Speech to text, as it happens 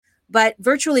but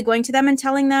virtually going to them and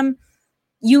telling them,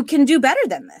 you can do better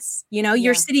than this.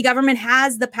 Your city government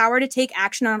has the power to take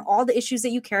action on all the issues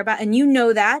that you care about. And you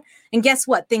know that. And guess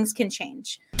what? Things can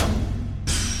change.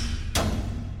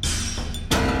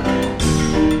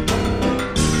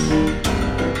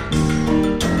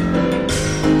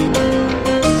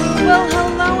 Well,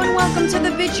 hello and welcome to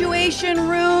the Vituation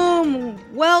Room.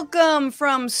 Welcome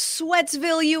from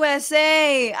Sweatsville,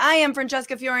 USA. I am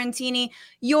Francesca Fiorentini,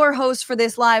 your host for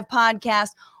this live podcast.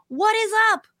 What is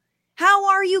up? How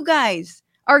are you guys?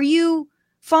 Are you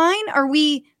fine? Are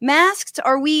we masked?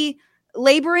 Are we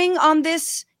laboring on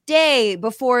this day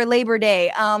before Labor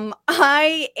Day?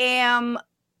 I am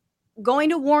going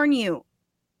to warn you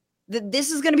that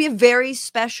this is going to be a very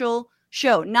special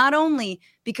show, not only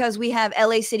because we have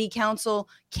LA City Council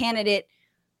candidate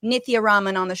Nithya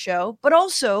Raman on the show, but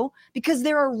also because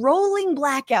there are rolling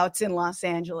blackouts in Los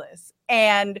Angeles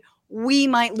and we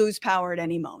might lose power at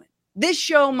any moment. This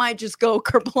show might just go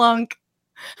kerplunk.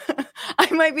 I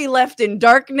might be left in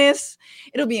darkness.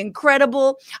 It'll be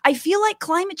incredible. I feel like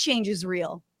climate change is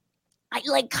real.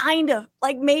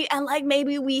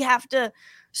 Maybe we have to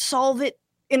solve it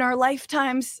in our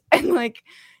lifetimes, and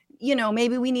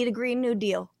maybe we need a Green New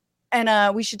Deal.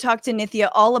 And we should talk to Nithya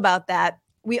all about that.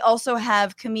 We also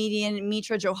have comedian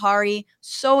Mitra Jouhari.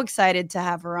 So excited to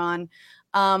have her on.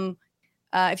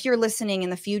 If you're listening in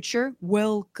the future,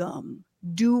 welcome.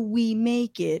 Do we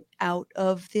make it out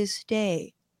of this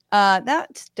day?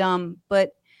 That's dumb,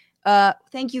 but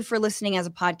thank you for listening as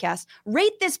a podcast.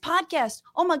 Rate this podcast.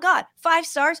 Oh my God, 5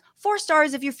 stars, 4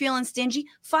 stars if you're feeling stingy,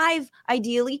 5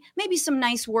 ideally, maybe some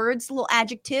nice words, little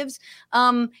adjectives.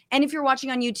 And if you're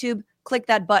watching on YouTube, click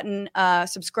that button,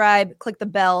 subscribe, click the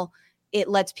bell. It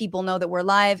lets people know that we're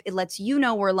live. It lets you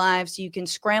know we're live so you can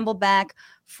scramble back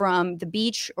from the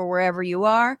beach or wherever you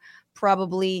are,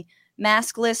 probably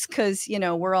maskless because,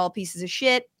 we're all pieces of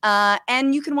shit.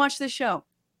 And you can watch the show.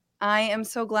 I am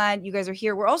so glad you guys are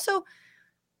here. We're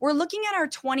looking at our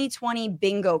 2020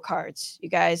 bingo cards, you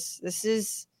guys. This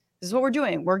is what we're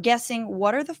doing. We're guessing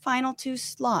what are the final 2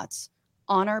 slots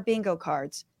on our bingo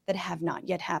cards that have not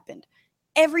yet happened.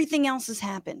 Everything else has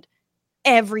happened.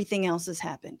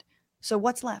 So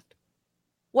what's left?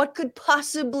 What could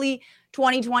possibly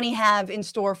 2020 have in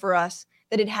store for us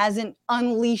that it hasn't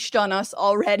unleashed on us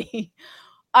already?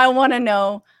 I want to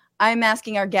know. I'm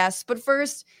asking our guests. But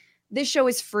first, this show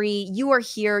is free. You are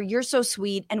here. You're so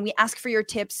sweet. And we ask for your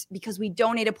tips because we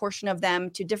donate a portion of them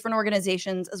to different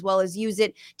organizations as well as use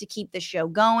it to keep the show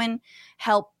going.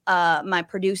 Help my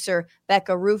producer,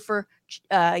 Becca Roofer,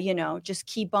 just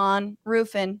keep on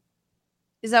roofing.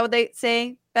 Is that what they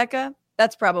say, Becca?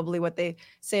 That's probably what they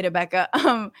say to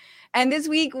Becca. And this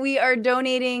week we are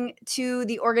donating to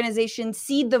the organization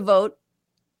Seed the Vote.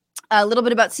 A little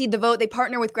bit about Seed the Vote. They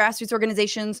partner with grassroots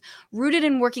organizations rooted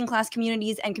in working class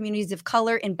communities and communities of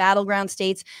color in battleground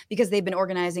states because they've been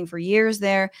organizing for years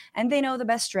there and they know the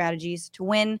best strategies to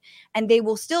win. And they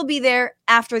will still be there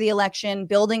after the election,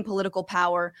 building political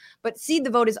power. But Seed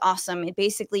the Vote is awesome. It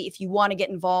basically, if you want to get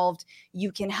involved,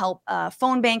 you can help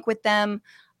phone bank with them.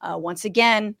 Once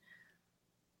again,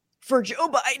 for Joe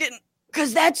Biden.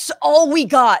 Because that's all we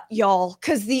got, y'all.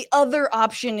 Because the other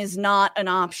option is not an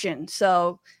option.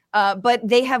 So, but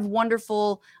they have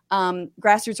wonderful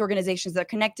grassroots organizations that are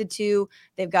connected to.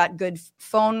 They've got good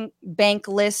phone bank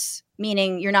lists,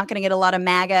 meaning you're not going to get a lot of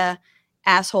MAGA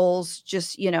assholes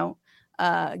just,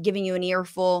 giving you an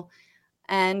earful.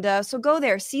 And so go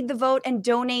there, Seed the Vote, and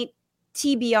donate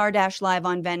TBR-Live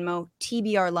on Venmo,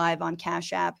 TBR Live on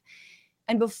Cash App.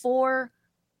 And before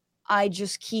I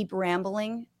just keep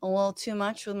rambling a little too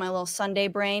much with my little Sunday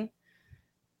brain,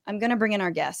 I'm going to bring in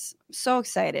our guest. I'm so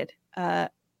excited.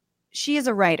 She is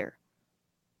a writer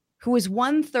who is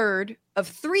 1/3 of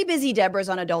 3 busy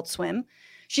Debras on Adult Swim.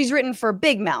 She's written for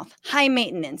Big Mouth, High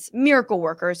Maintenance, Miracle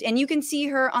Workers, and you can see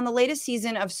her on the latest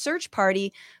season of Search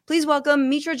Party. Please welcome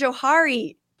Mitra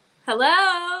Jouhari.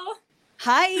 Hello.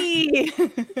 Hi.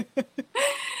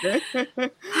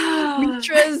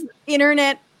 Mitra's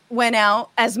internet went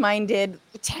out, as mine did,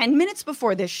 10 minutes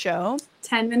before this show.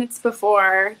 10 minutes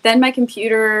before. Then my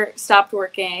computer stopped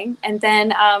working. And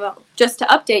then just to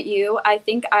update you, I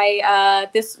think I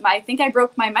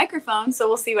broke my microphone, so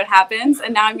we'll see what happens.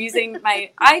 And now I'm using my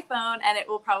iPhone, and it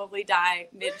will probably die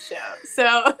mid-show.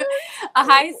 So a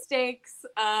high-stakes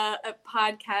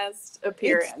podcast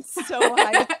appearance. It's so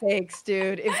high stakes,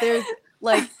 dude. If there's,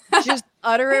 just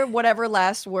utter whatever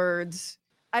last words.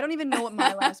 I don't even know what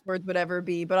my last words would ever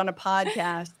be, but on a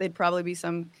podcast, they'd probably be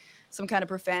some kind of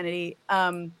profanity.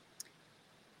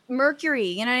 Mercury,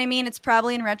 you know what I mean? It's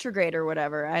probably in retrograde or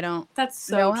whatever. I don't That's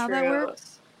so know true. how that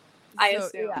works. I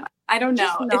assume. Yeah. I don't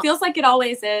know. It feels like it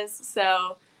always is.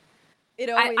 So it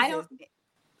always is.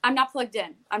 I'm not plugged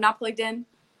in.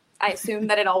 I assume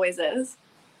that it always is.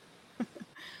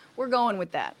 We're going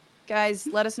with that. Guys,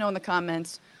 let us know in the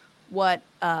comments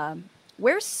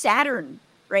where's Saturn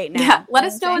right now? Yeah, let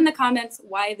us know in the comments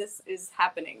why this is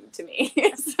happening to me.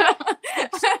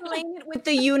 Explain it with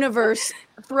the universe.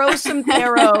 Throw some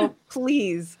tarot,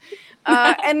 please.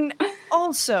 And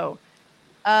also,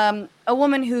 a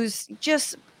woman who's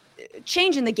just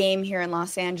changing the game here in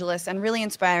Los Angeles and really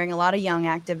inspiring a lot of young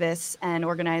activists and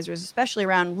organizers, especially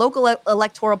around local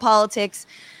electoral politics.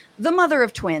 The mother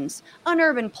of twins, an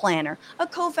urban planner, a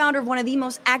co-founder of one of the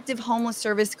most active homeless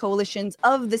service coalitions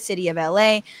of the city of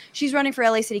LA. She's running for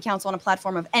LA City Council on a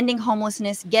platform of ending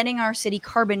homelessness, getting our city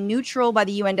carbon neutral by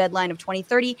the UN deadline of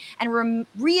 2030, and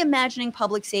reimagining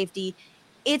public safety.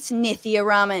 It's Nithya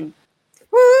Raman.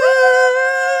 Woo!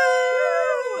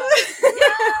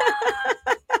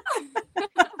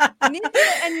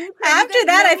 After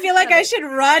that, I feel like I should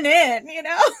run in,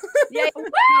 Yeah. Some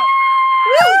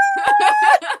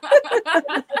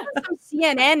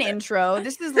CNN intro.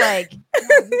 This is like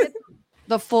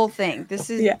the full thing.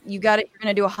 This is you got it. You're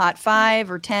gonna do a hot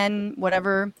 5 or 10,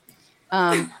 whatever.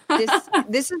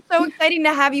 This is so exciting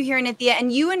to have you here, Nithya.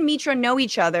 And you and Mitra know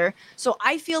each other, so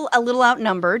I feel a little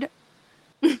outnumbered.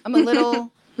 I'm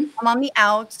on the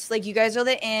outs. Like, you guys are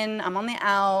the in. I'm on the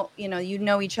out. You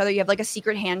know each other. You have like a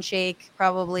secret handshake,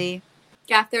 probably.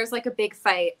 Yeah, if there's like a big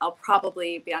fight, I'll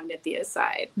probably be on Nithya's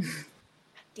side.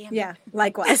 Damn. Yeah,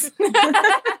 likewise.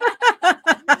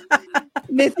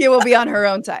 Nithya will be on her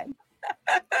own side.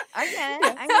 I get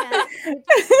it.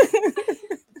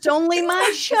 It's only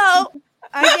my show.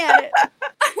 I get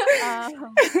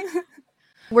it.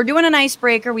 We're doing an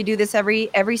icebreaker. We do this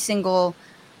every single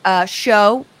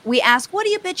show. We ask, what are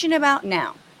you bitching about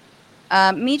now?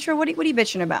 Mitra, what are you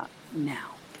bitching about now?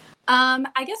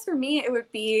 I guess for me, it would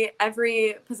be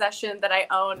every possession that I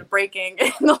own breaking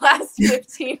in the last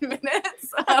 15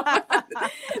 minutes.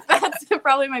 That's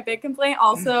probably my big complaint.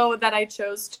 Also, that I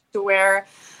chose to wear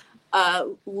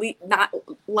not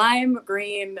lime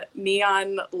green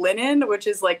neon linen, which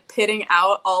is like pitting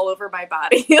out all over my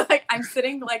body. Like, I'm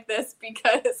sitting like this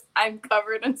because I'm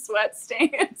covered in sweat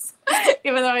stains,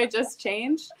 even though I just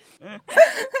changed.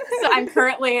 So I'm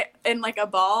currently in like a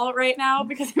ball right now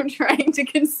because I'm trying to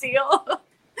conceal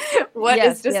what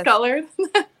is discolored.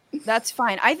 Yes. That's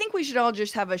fine. I think we should all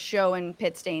just have a show and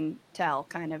pit stain tell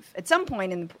kind of at some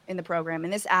point in the program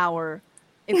in this hour,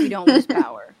 if we don't lose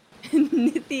power.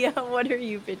 Nithya, what are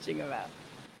you pitching about?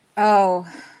 Oh,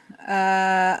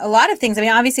 a lot of things. I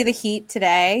mean, obviously the heat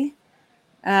today.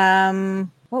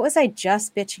 What was I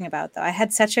just bitching about, though? I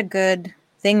had such a good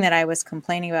thing that I was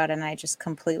complaining about, and I just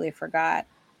completely forgot.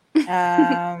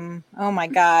 Oh my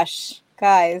gosh,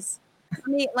 guys.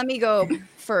 Let me go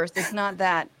first. It's not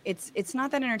that. It's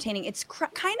not that entertaining. It's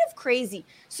kind of crazy.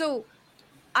 So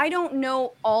I don't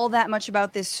know all that much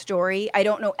about this story. I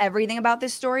don't know everything about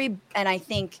this story, and I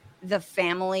think the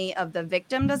family of the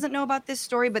victim doesn't know about this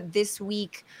story. But this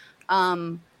week,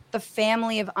 the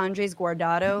family of Andres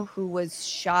Guardado, who was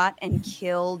shot and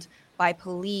killed by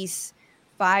police,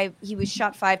 he was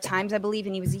shot 5 times, I believe,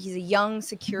 and he's a young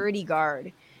security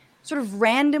guard, sort of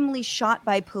randomly shot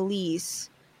by police.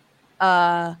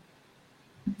 They're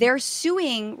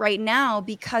suing right now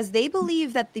because they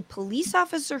believe that the police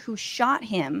officer who shot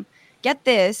him, get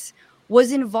this,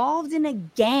 was involved in a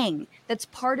gang that's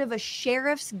part of a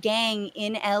sheriff's gang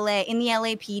in LA, in the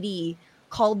LAPD,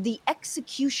 called the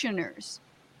Executioners.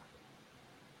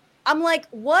 I'm like,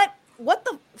 what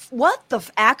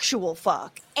the actual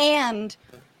fuck? And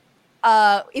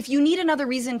if you need another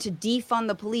reason to defund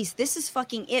the police, this is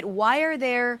fucking it. Why are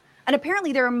there? And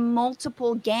apparently there are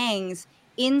multiple gangs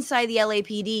inside the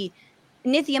LAPD.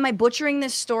 Nithya, am I butchering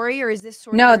this story, or is this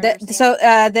sort of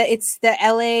it's the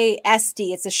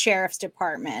LASD. It's the sheriff's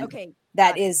department. Okay,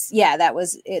 that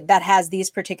has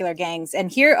these particular gangs.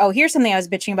 And here's something I was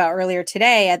bitching about earlier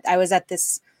today. I was at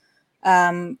this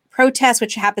protest,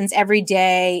 which happens every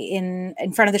day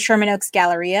in front of the Sherman Oaks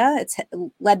Galleria. It's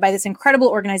led by this incredible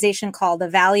organization called the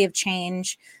Valley of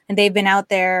Change, and they've been out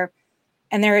there,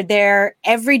 and they're there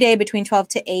every day between 12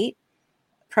 to 8.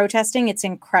 Protesting. It's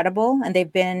incredible, and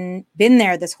they've been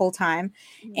there this whole time.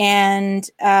 And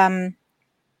I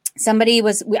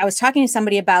was talking to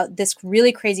somebody about this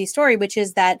really crazy story, which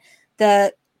is that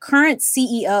the current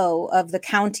CEO of the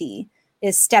county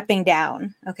is stepping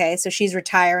down. Okay, so she's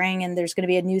retiring, and there's going to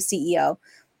be a new CEO.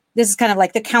 This is kind of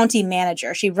like the county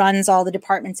manager. She runs all the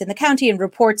departments in the county and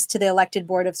reports to the elected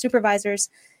board of supervisors.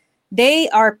 They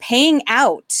are paying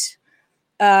out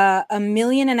 $1.5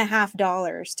 million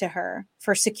to her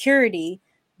for security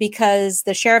because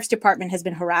the sheriff's department has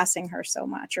been harassing her so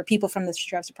much, or people from the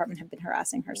sheriff's department have been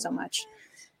harassing her so much.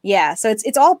 Yeah. So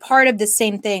it's all part of the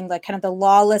same thing, like kind of the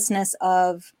lawlessness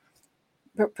of,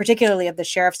 particularly of the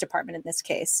sheriff's department in this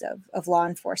case, of law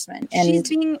enforcement. And she's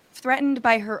being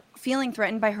feeling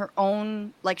threatened by her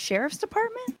own like sheriff's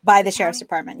department? By the sheriff's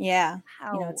department. Yeah.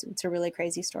 How? You know, it's a really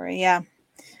crazy story. Yeah.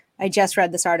 I just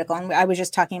read this article and I was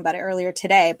just talking about it earlier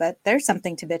today, but there's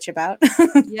something to bitch about.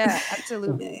 Yeah,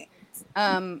 absolutely.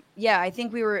 Yeah, I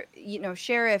think we were,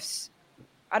 sheriffs,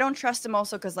 I don't trust them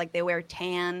also because like they wear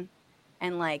tan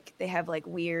and like they have like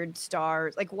weird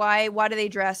stars. Like why do they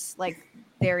dress like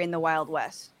they're in the Wild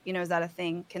West? Is that a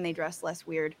thing? Can they dress less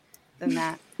weird than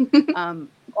that?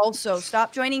 Also,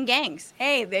 stop joining gangs.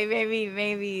 Hey, they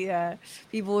maybe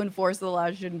people who enforce the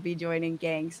law shouldn't be joining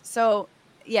gangs. So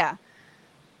yeah.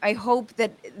 I hope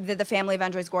that the family of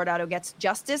Andres Guardado gets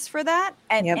justice for that,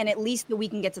 and at least that we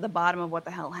can get to the bottom of what the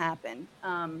hell happened.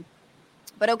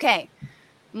 But okay,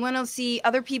 I'm going to see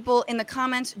other people in the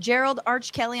comments. Gerald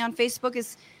Arch Kelly on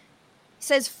Facebook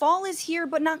says, fall is here,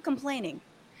 but not complaining.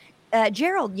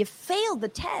 Gerald, you failed the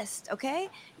test, okay?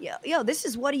 Yo, this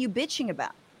is what are you bitching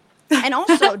about? And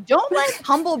also, don't let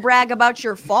humble brag about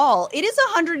your fall. It is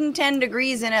 110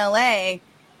 degrees in LA.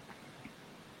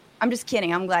 I'm just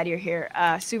kidding. I'm glad you're here.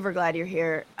 Super glad you're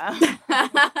here.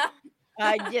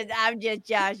 I'm just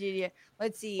joshing you.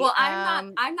 Let's see. Well,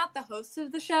 I'm not the host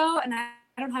of the show, and I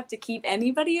don't have to keep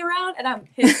anybody around, and I'm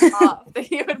pissed off that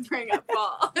you would bring up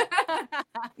fall.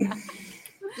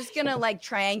 Just gonna like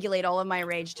triangulate all of my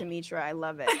rage to Mitra. I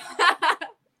love it.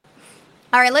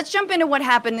 All right, let's jump into what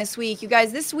happened this week. You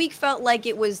guys, this week felt like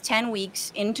it was 10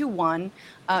 weeks into one.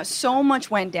 So much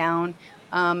went down.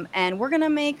 And we're going to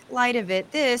make light of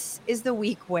it. This is the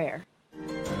week where.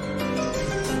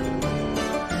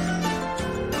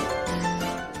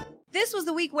 This was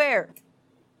the week where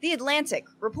The Atlantic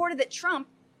reported that Trump,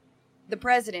 the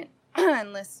president,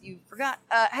 unless you forgot,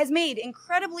 has made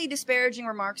incredibly disparaging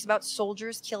remarks about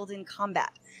soldiers killed in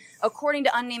combat. According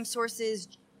to unnamed sources,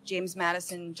 James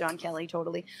Madison, John Kelly,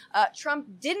 totally. Trump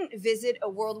didn't visit a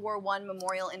World War I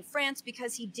memorial in France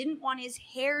because he didn't want his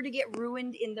hair to get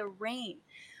ruined in the rain.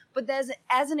 But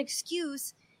as an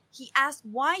excuse, he asked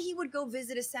why he would go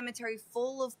visit a cemetery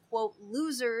full of, quote,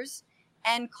 losers,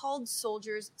 and called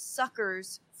soldiers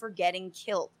suckers for getting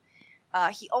killed.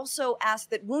 He also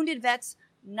asked that wounded vets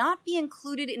not be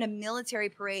included in a military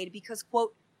parade because,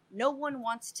 quote, no one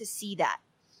wants to see that.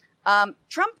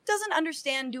 Trump doesn't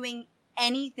understand doing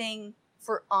anything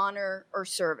for honor or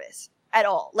service at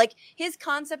all. Like, his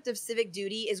concept of civic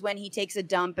duty is when he takes a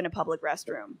dump in a public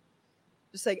restroom.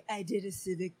 Just like, I did a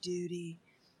civic duty.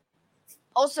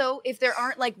 Also, if there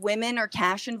aren't like women or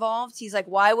cash involved, he's like,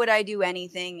 why would I do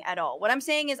anything at all? What I'm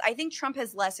saying is I think Trump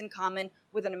has less in common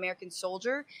with an American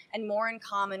soldier and more in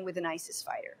common with an ISIS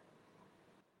fighter.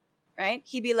 Right?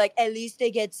 He'd be like, at least they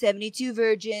get 72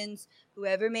 virgins.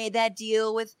 Whoever made that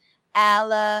deal with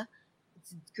Allah,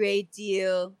 it's a great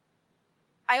deal.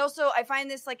 I find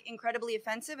this like incredibly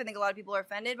offensive. I think a lot of people are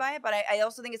offended by it, but I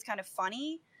also think it's kind of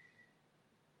funny,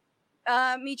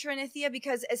 Mitra and Nithya,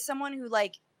 because as someone who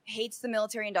like hates the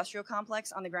military-industrial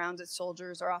complex on the grounds that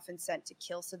soldiers are often sent to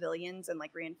kill civilians and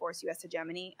like reinforce U.S.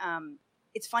 hegemony,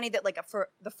 it's funny that like for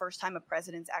the first time a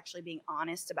president's actually being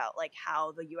honest about like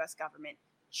how the U.S. government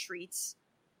treats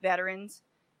veterans.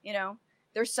 You know,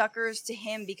 they're suckers to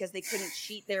him because they couldn't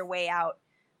cheat their way out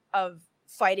of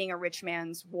fighting a rich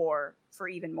man's war for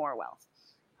even more wealth.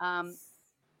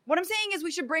 What I'm saying is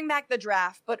we should bring back the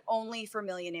draft, but only for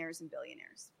millionaires and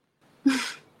billionaires.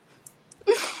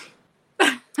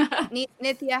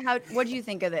 Nithya, what do you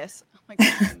think of this? Oh my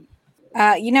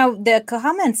God. The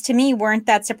comments to me weren't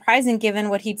that surprising given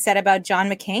what he'd said about John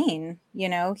McCain. You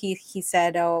know, he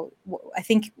said, I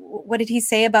think, what did he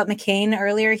say about McCain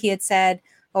earlier? He had said,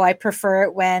 I prefer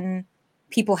it when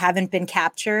people haven't been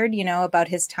captured, about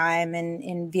his time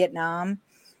in Vietnam.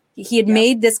 He had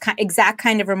made this exact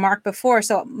kind of remark before.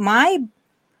 So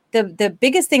the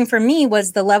biggest thing for me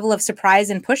was the level of surprise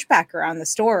and pushback around the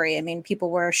story. I mean, people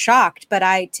were shocked, but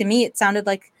to me, it sounded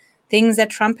like things that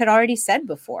Trump had already said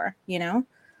before,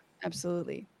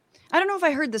 Absolutely. I don't know if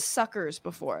I heard the suckers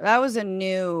before. That was a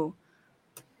new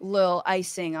little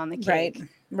icing on the cake.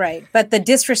 Right. But the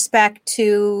disrespect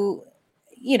to,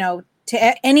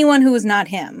 to anyone who was not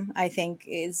him, I think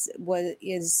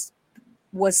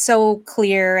was so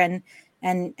clear and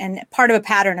part of a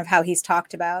pattern of how he's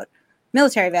talked about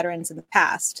military veterans in the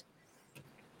past.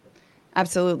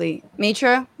 Absolutely.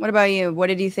 Mitra, what about you? What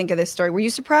did you think of this story? Were you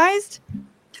surprised?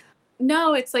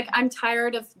 No, it's like I'm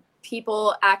tired of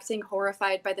people acting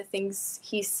horrified by the things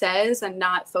he says and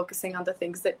not focusing on the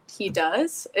things that he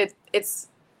does. It's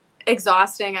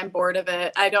exhausting. I'm bored of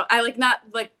it.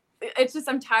 It's just,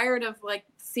 I'm tired of like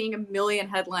seeing a million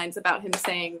headlines about him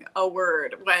saying a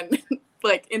word when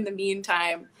like in the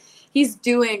meantime, he's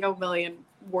doing a million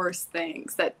worse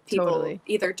things that people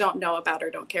either don't know about or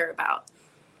don't care about.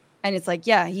 And it's like,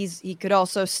 yeah, he could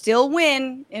also still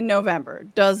win in November.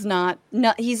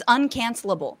 He's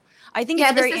uncancelable. I think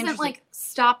it's very this isn't interesting. like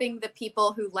stopping the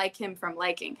people who like him from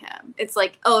liking him. It's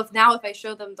like, oh, if I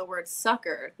show them the word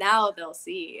sucker, now they'll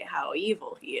see how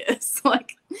evil he is.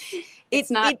 Like,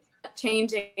 it's not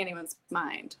changing anyone's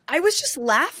mind. I was just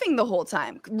laughing the whole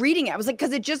time reading it. I was like,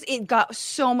 because it got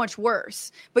so much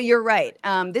worse. But you're right.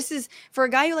 This is, for a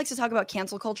guy who likes to talk about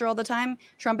cancel culture all the time,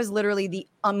 Trump is literally the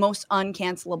most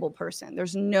uncancelable person.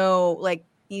 There's no, like,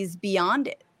 he's beyond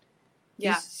it.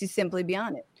 Yeah. He's simply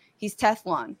beyond it. He's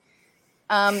Teflon.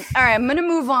 All right, I'm going to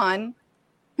move on.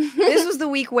 This was the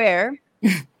week where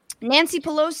Nancy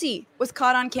Pelosi was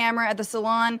caught on camera at the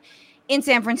salon in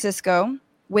San Francisco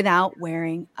without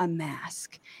wearing a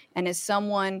mask. And as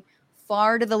someone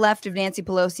far to the left of Nancy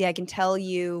Pelosi, I can tell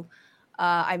you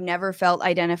I've never felt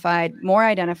more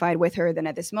identified with her than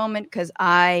at this moment, because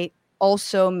I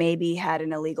also maybe had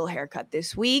an illegal haircut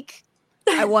this week.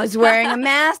 I was wearing a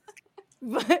mask,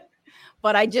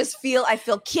 but I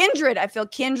feel kindred. I feel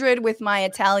kindred with my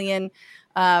Italian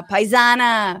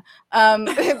paisana.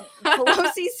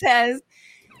 Pelosi says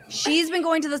she's been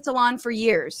going to the salon for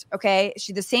years, okay?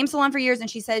 The same salon for years, and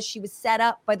she says she was set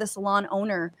up by the salon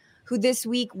owner, who this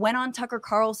week went on Tucker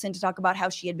Carlson to talk about how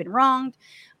she had been wronged.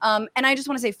 And I just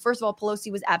want to say, first of all,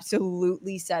 Pelosi was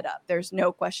absolutely set up. There's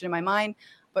no question in my mind.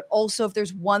 But also, if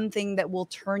there's one thing that will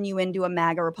turn you into a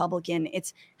MAGA Republican,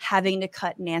 it's having to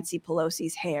cut Nancy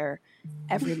Pelosi's hair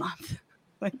every month.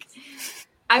 Like,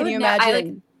 can you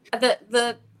imagine?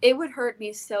 It would hurt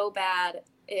me so bad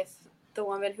if the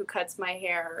woman who cuts my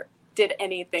hair did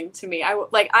anything to me.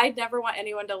 I never want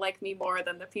anyone to like me more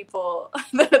than the people,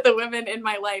 the women in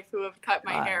my life who have cut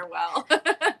my hair well.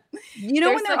 You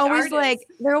know, when they're always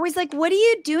like, what are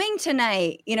you doing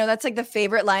tonight? You know, that's like the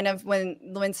favorite line of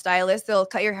when stylists, they'll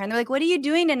cut your hair and they're like, what are you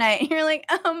doing tonight? And you're like,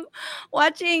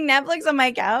 watching Netflix on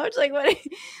my couch. Like, what?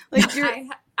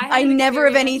 I never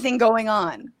have anything going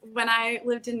on. When I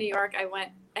lived in New York, I went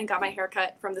and got my hair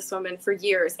cut from this woman for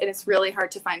years, and it's really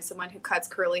hard to find someone who cuts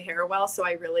curly hair well, so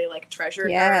I really treasured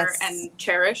her and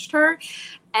cherished her.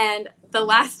 And the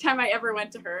last time I ever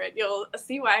went to her, and you'll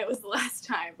see why it was the last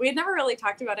time, we had never really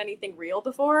talked about anything real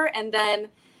before, and then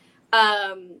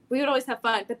we would always have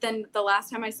fun, but then the last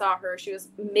time I saw her, she was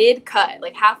mid-cut,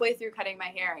 like halfway through cutting my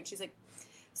hair, and she's like,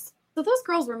 so those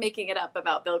girls were making it up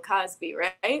about Bill Cosby,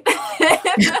 right? And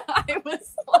I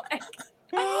was like,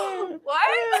 what?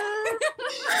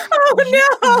 Oh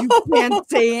no! You can't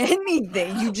say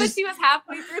anything. But she was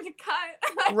halfway through the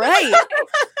cut. Right.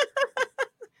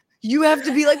 You have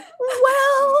to be like,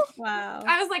 well. Wow.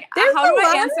 I was like, how do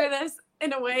I answer this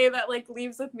in a way that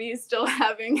leaves with me still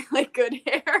having good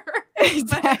hair?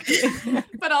 Exactly.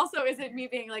 but also, is it me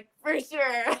being for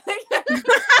sure?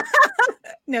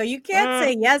 No, you can't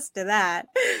say yes to that.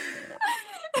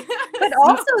 But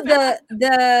also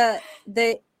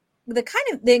the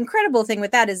incredible thing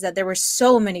with that is that there were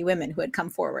so many women who had come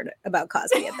forward about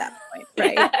Cosby at that point,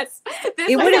 right? Yes.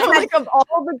 It would have of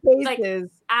all the cases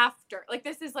after.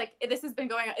 This has been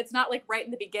going on. It's not right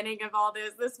in the beginning of all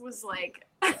this. This was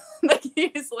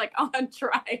he's on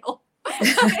trial.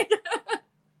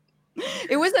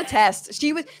 It was a test.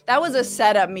 That was a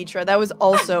setup, Mitra. That was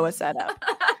also a setup.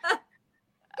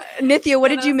 Nithya, what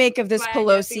did you make of this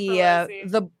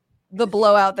Pelosi, the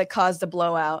blowout that caused a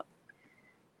blowout?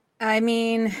 I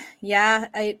mean, yeah,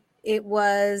 it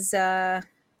was, I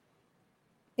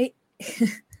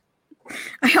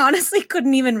honestly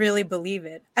couldn't even really believe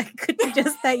it. I couldn't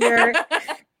just that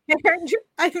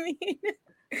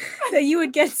that you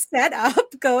would get set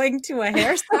up going to a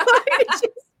hair salon.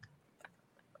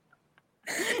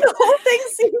 The whole thing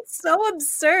seems so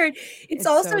absurd. It's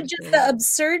also so just the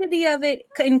absurdity of it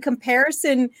in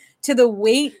comparison to the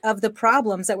weight of the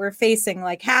problems that we're facing.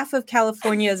 Half of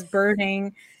California is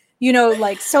burning.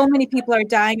 So many people are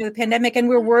dying of the pandemic, and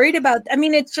we're worried about. I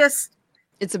mean, it's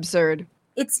absurd.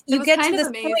 You get to this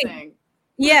point.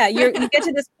 Yeah, you get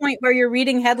to this point where you're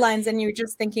reading headlines and you're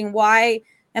just thinking, why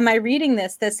am I reading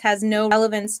this? This has no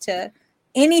relevance to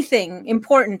anything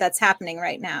important that's happening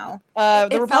right now.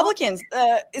 The Republicans,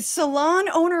 salon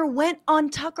owner went on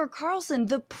Tucker Carlson,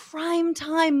 the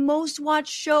primetime most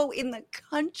watched show in the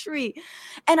country.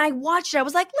 And I watched it. I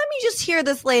was like, let me just hear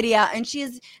this lady out. And she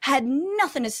has had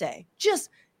nothing to say. Just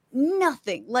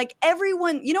nothing.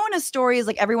 Everyone, when a story is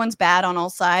everyone's bad on all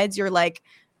sides, you're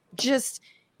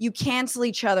you cancel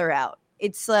each other out.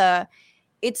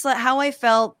 it's like how I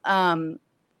felt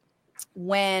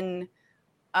when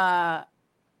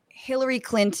Hillary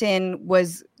Clinton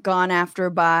was gone after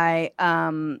by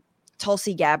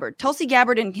Tulsi Gabbard. Tulsi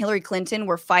Gabbard and Hillary Clinton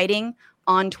were fighting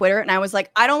on Twitter, and I was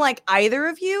like, I don't like either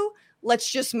of you. Let's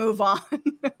just move on.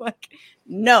 Like,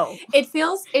 no. It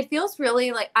feels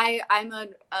really like I'm a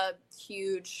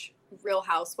huge Real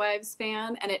Housewives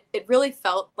fan, and it really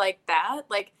felt like that,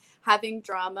 like having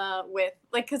drama with,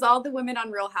 like, because all the women on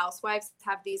Real Housewives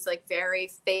have these like very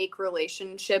fake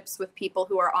relationships with people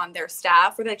who are on their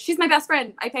staff, where they're like, she's my best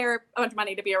friend, I pay her a bunch of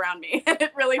money to be around me. And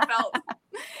it really felt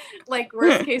like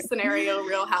worst case scenario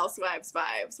Real Housewives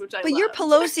vibes, which I But loved. you're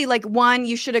Pelosi, like, one,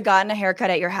 you should have gotten a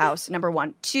haircut at your house, number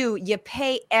one. Two, you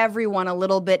pay everyone a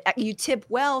little bit. You tip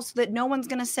well so that no one's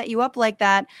going to set you up like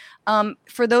that.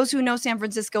 For those who know San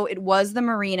Francisco, it was the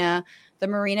marina,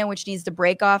 which needs to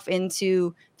break off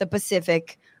into the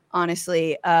Pacific.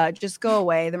 Honestly, just go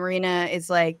away. The marina is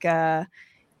like, it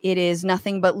is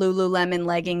nothing but Lululemon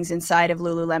leggings inside of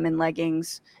Lululemon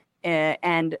leggings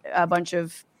and a bunch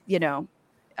of,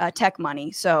 tech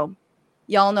money. So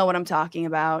y'all know what I'm talking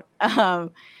about.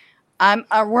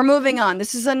 We're moving on.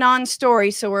 This is a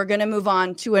non-story, so we're going to move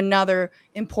on to another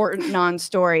important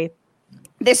non-story.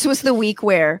 This was the week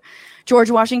where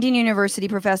George Washington University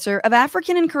professor of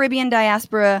African and Caribbean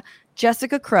diaspora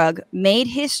Jessica Krug made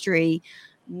history,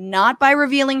 not by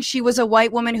revealing she was a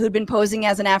white woman who'd been posing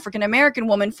as an African-American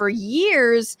woman for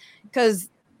years,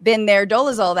 because been there, dole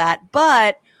is all that,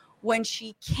 but when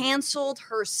she canceled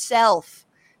herself.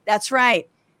 That's right.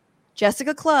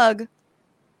 Jessica Krug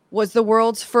was the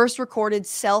world's first recorded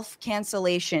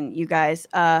self-cancellation, you guys,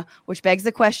 which begs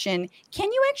the question,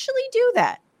 can you actually do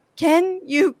that? Can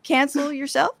you cancel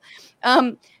yourself?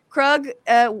 Krug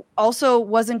also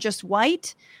wasn't just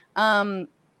white.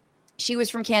 She was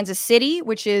from Kansas City,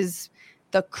 which is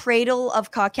the cradle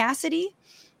of caucasity.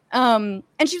 And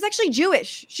she was actually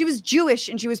Jewish. She was Jewish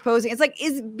and she was posing. It's like,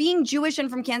 is being Jewish and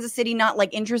from Kansas City not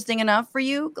like interesting enough for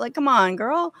you? Like, come on,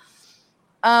 girl.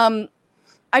 I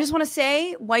just want to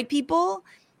say, white people,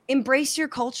 embrace your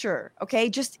culture, okay?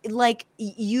 Just like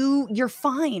you're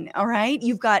fine, all right?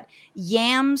 You've got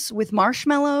yams with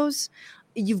marshmallows.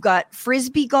 You've got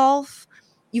frisbee golf.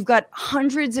 You've got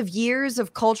hundreds of years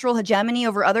of cultural hegemony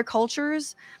over other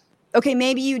cultures. Okay,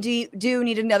 maybe you do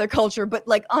need another culture, but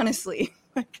like, honestly,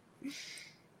 like,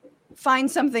 find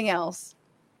something else.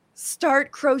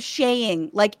 Start crocheting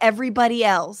like everybody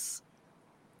else.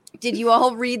 Did you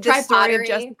all read the story of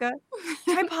Jessica?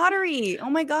 Try pottery. Oh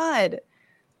my God.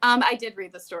 I did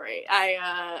read the story.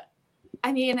 I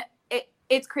mean,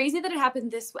 it's crazy that it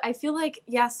happened this way. I feel like,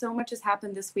 so much has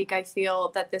happened this week. I feel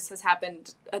that this has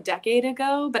happened a decade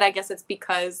ago, but I guess it's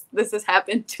because this has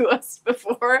happened to us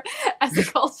before as a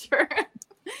culture.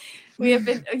 We have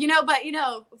been,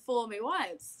 fool me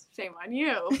once, shame on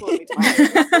you. Fool me twice.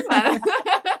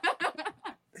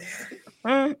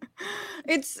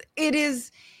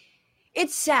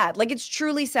 It's sad. Like, it's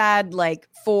truly sad. Like,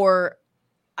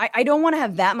 I don't want to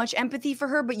have that much empathy for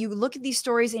her, but you look at these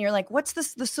stories and you're like, what's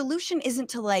this? The solution isn't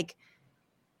to like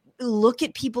look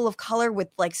at people of color with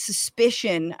like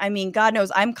suspicion. I mean, God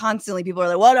knows people are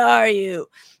like, what are you?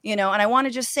 And I want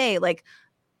to just say, like,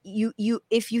 you,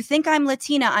 if you think I'm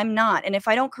Latina, I'm not. And if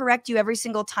I don't correct you every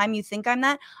single time you think I'm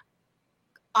that,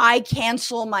 I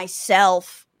cancel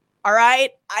myself. All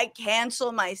right. I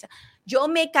cancel myself. Yo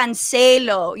me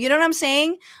cancelo. You know what I'm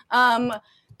saying?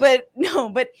 But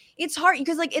it's hard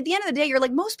because, like, at the end of the day, you're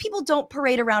like, most people don't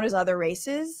parade around as other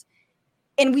races,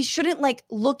 and we shouldn't like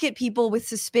look at people with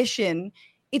suspicion.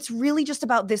 It's really just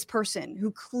about this person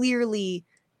who clearly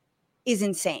is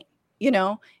insane,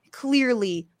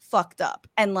 clearly fucked up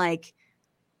and like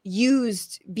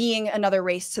used being another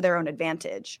race to their own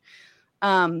advantage.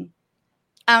 I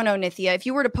don't know, Nithya, if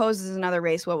you were to pose as another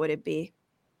race, what would it be?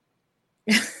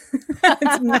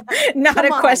 It's not a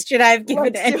question I've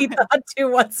given any thought to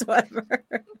whatsoever.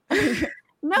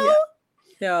 No.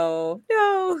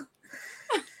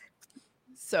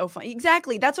 So funny.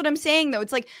 Exactly. That's what I'm saying, though.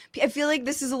 It's like, I feel like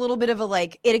this is a little bit of a,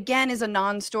 like, it again is a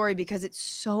non-story because it's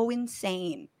so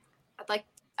insane.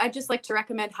 I'd just like to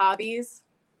recommend hobbies.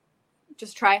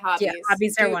 Just try hobbies. Yeah,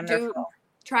 hobbies are wonderful.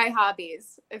 Try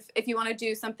hobbies. If you want to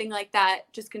do something like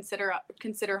that, just consider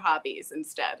hobbies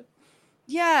instead.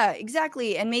 Yeah,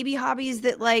 exactly. And maybe hobbies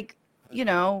that, like,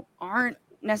 aren't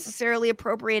necessarily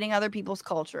appropriating other people's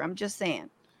culture. I'm just saying.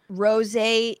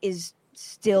 Rosé is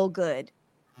still good.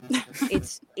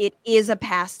 It is a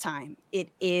pastime. It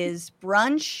is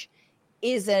brunch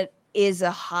is a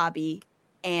hobby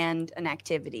and an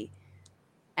activity.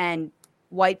 And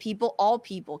white people, all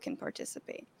people can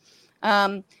participate.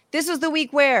 This was the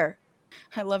week where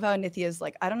I love how Nithya's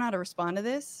like, I don't know how to respond to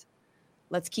this.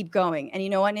 Let's keep going. And you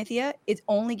know what, Nithya? It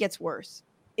only gets worse.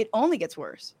 It only gets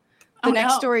worse. The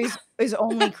next story is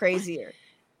only crazier.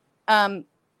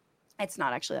 It's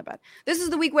not actually that bad. This is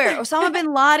the week where Osama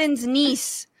bin Laden's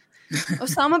niece,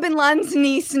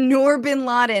 Noor bin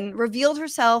Laden, revealed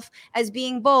herself as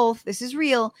being both, this is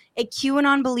real, a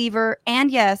QAnon believer and,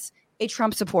 yes, a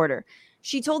Trump supporter.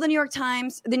 She told the New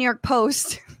York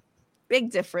Post,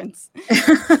 big difference,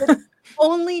 that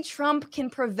only Trump can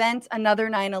prevent another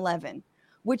 9/11,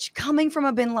 which coming from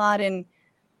a bin Laden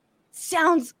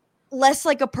sounds less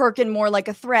like a perk and more like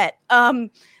a threat. The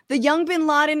young bin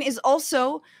Laden is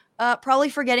also probably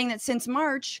forgetting that since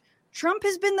March, Trump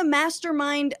has been the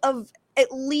mastermind of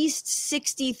at least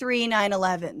 63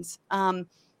 9/11s.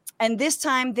 And this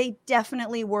time, they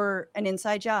definitely were an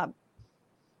inside job.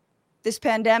 This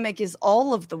pandemic is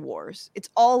all of the wars. It's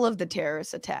all of the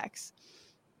terrorist attacks.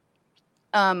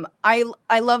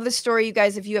 I love this story, you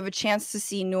guys. If you have a chance to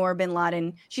see Noor bin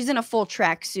Laden, she's in a full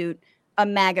tracksuit, a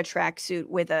MAGA tracksuit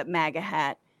with a MAGA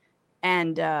hat.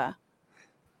 And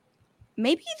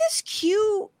maybe this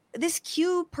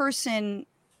Q person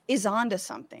is onto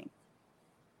something.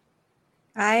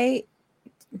 I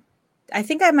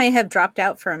think I might have dropped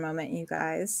out for a moment, you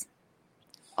guys.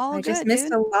 I just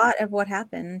missed a lot of what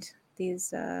happened.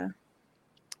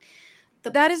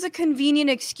 That is a convenient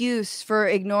excuse for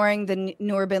ignoring the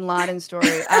Noor bin Laden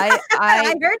story. I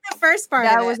heard the first part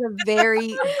of it. That was a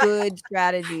very good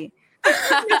strategy.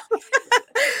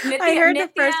 I heard the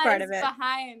first part of it.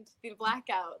 Behind the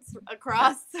blackouts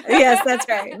across. Yes, that's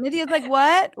right. Nithya's like,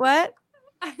 what?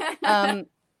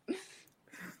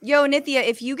 Yo, Nithya,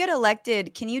 if you get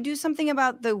elected, can you do something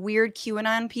about the weird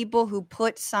QAnon people who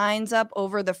put signs up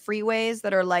over the freeways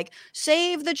that are like,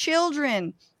 save the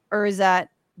children? Or is that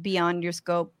beyond your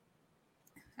scope?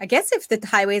 I guess if the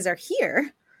highways are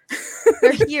here.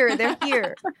 They're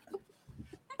here.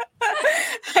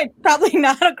 Probably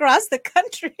not across the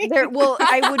country.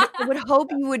 I would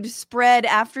hope you would spread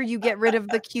after you get rid of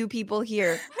the Q people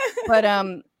here. But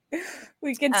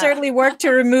we can certainly work to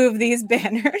remove these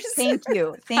banners. Thank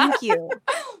you.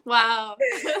 Wow.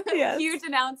 Yes. Huge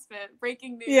announcement.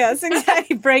 Breaking news. Yes,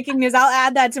 exactly. Breaking news. I'll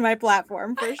add that to my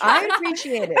platform for sure. I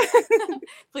appreciate it.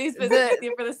 Please visit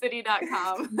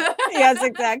NithiaForTheCity.com. Yes,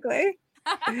 exactly.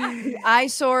 The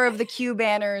eyesore of the Q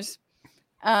banners.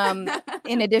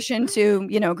 In addition to,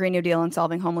 Green New Deal and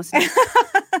solving homelessness.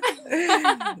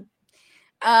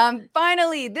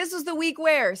 Finally, this was the week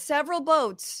where several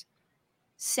boats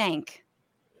sank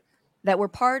that were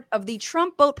part of the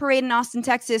Trump boat parade in Austin,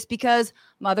 Texas, because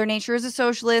Mother Nature is a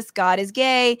socialist, God is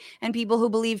gay, and people who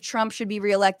believe Trump should be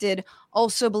reelected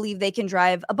also believe they can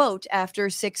drive a boat after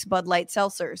 6 Bud Light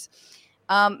seltzers.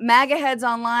 MAGA heads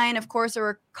online, of course,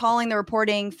 are calling the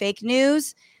reporting fake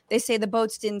news. They say the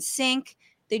boats didn't sink.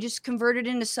 They just converted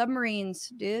into submarines,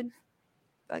 dude.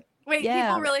 Wait,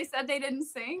 people really said they didn't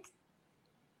sink?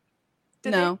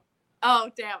 No.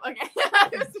 Oh, damn. Okay.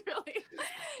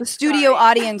 The studio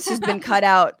audience has been cut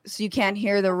out, so you can't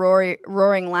hear the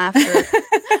roaring laughter.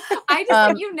 I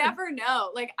just you never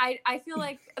know. Like I feel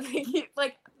like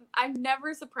I'm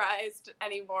never surprised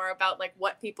anymore about like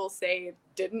what people say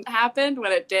didn't happen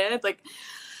when it did. Like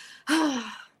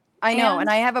I know, and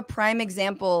I have a prime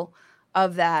example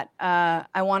of that.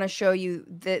 I want to show you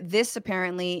that this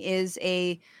apparently is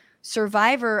a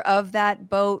survivor of that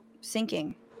boat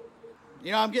sinking.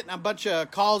 I'm getting a bunch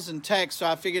of calls and texts, so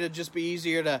I figured it'd just be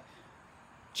easier to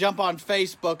jump on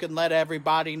Facebook and let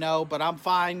everybody know, but I'm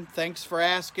fine. Thanks for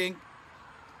asking.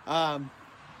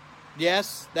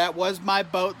 Yes, that was my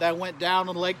boat that went down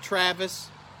on Lake Travis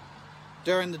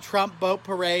during the Trump boat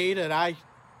parade, and I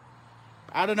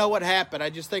don't know what happened.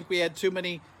 I just think we had too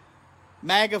many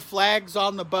MAGA flags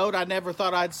on the boat. I never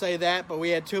thought I'd say that, but we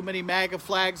had too many MAGA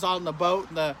flags on the boat,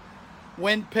 and the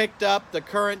wind picked up, the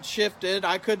current shifted.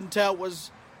 I couldn't tell what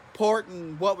was port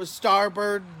and what was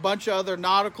starboard. A bunch of other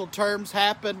nautical terms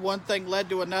happened. One thing led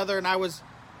to another, and I was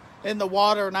in the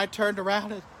water, and I turned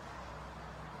around, and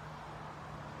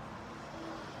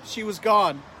she was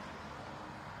gone.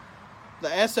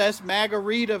 The SS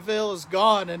Margaritaville is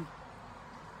gone, and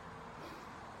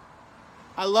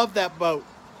I love that boat.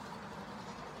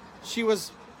 She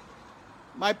was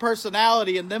my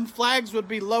personality, and them flags would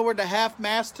be lowered to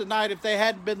half-mast tonight if they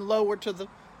hadn't been lowered to the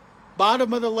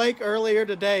bottom of the lake earlier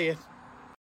today.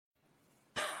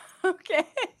 Okay.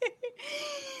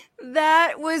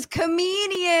 That was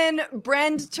comedian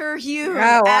Brent Terhune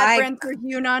at Brent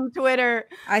Terhune on Twitter.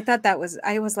 I thought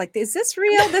I was like, is this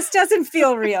real? This doesn't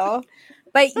feel real.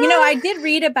 But I did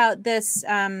read about this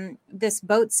this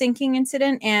boat sinking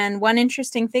incident, and one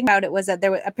interesting thing about it was that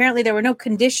apparently there were no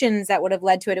conditions that would have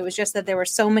led to it. It was just that there were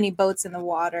so many boats in the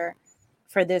water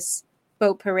for this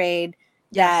boat parade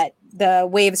that the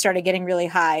waves started getting really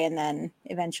high, and then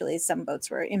eventually some boats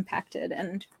were impacted,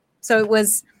 and so it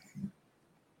was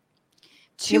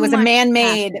a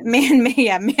man-made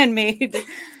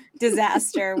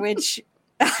disaster, which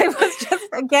I was just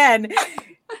again.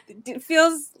 It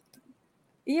feels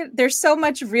there's so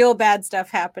much real bad stuff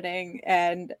happening,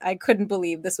 and I couldn't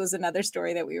believe this was another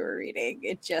story that we were reading.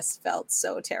 It just felt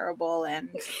so terrible and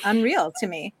unreal to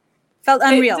me. Felt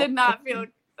unreal. It did not feel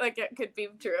like it could be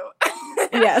true.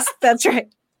 Yes, that's right.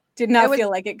 Did not feel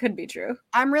like it could be true.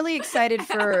 I'm really excited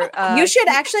for you should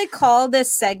actually call this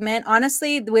segment,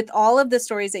 honestly, with all of the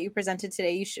stories that you presented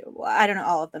today, you should, well, I don't know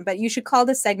all of them, but you should call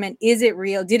this segment, Is It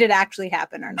Real? Did it actually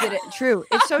happen or not? Did it true?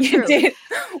 It's so true.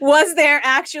 Was there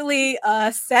actually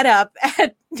a setup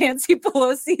at Nancy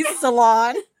Pelosi's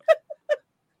salon?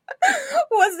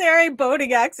 Was there a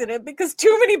boating accident because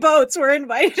too many boats were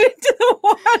invited into the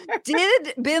water?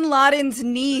 Did Bin Laden's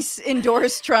niece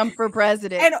endorse Trump for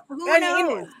president? And who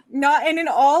knows? In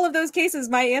all of those cases,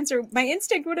 my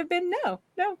instinct would have been no,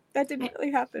 that didn't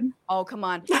really happen. Oh, come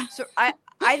on. So I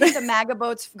think the MAGA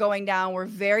boats going down were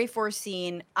very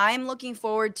foreseen. I'm looking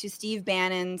forward to Steve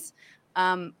Bannon's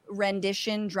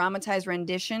dramatized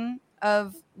rendition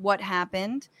of what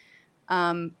happened.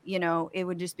 It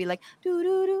would just be like do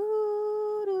do do.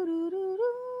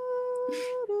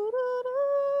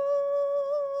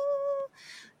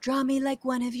 Draw me like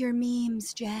one of your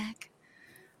memes, Jack.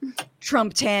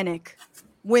 Trumptanic.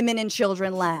 Women and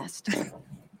children last.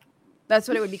 That's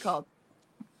what it would be called.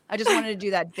 I just wanted to do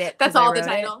that bit. That's all the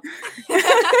title.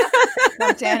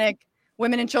 Trumptanic.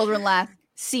 Women and children last.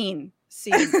 Scene.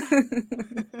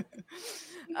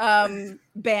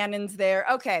 Bannon's there.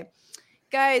 Okay.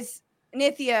 Guys,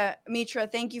 Nithya, Mitra,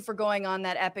 thank you for going on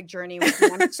that epic journey with me.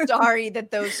 I'm sorry that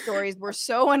those stories were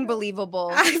so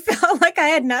unbelievable. I felt like I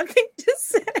had nothing to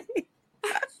say.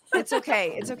 It's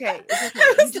okay. It's okay.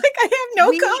 I was like, I have no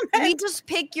comment. We just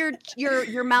pick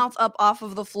your mouth up off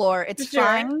of the floor. It's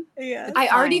fine. Yeah. I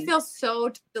already feel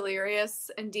so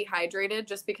delirious and dehydrated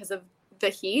just because of the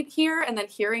heat here, and then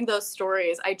hearing those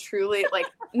stories, I truly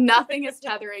nothing is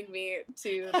tethering me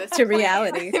to this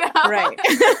reality. Right.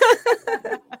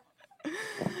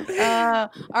 All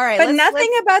right, but nothing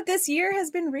about this year has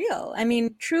been real. I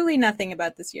mean, truly nothing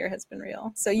about this year has been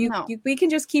real. So we can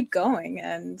just keep going,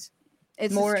 and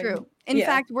it's true. In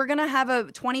fact, we're gonna have a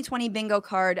 2020 bingo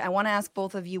card. I want to ask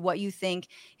both of you what you think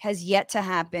has yet to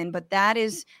happen, but that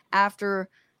is after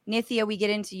Nithya, we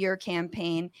get into your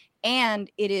campaign,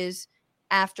 and it is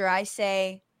after I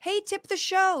say, hey, tip the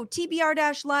show,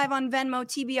 TBR-live on Venmo,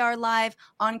 TBR live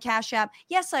on Cash App.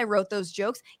 Yes, I wrote those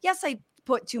jokes. Yes, I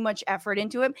put too much effort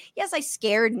into it. Yes, I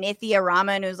scared Nithya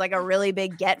Raman, who's like a really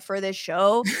big get for this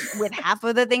show, with half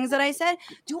of the things that I said.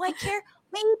 Do I care?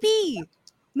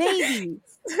 Maybe.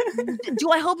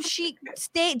 Do I hope she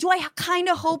stay? Do I kind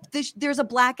of hope there's a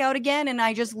blackout again and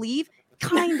I just leave?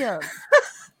 Kind of.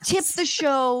 Tip the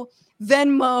show,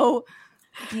 Venmo,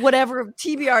 whatever,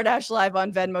 TBR-live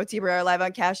on Venmo, TBR live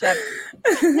on Cash App.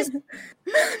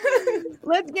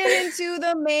 Let's get into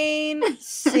the main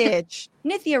sitch.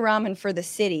 Nithya Raman for the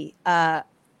city. I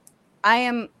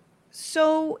am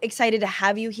so excited to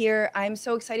have you here. I'm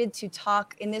so excited to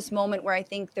talk in this moment where I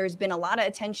think there's been a lot of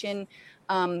attention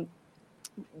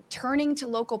turning to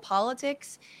local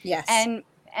politics. Yes.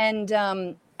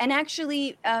 And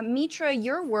actually, Mitra,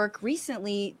 your work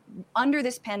recently under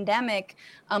this pandemic,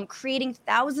 creating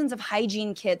thousands of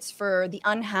hygiene kits for the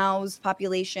unhoused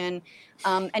population,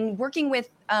 and working with,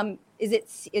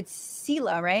 it's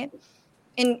SELA, right?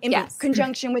 In yes.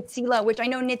 conjunction with SELA, which I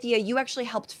know, Nithya, you actually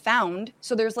helped found.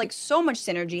 So there's so much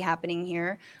synergy happening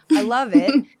here. I love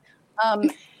it.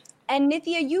 And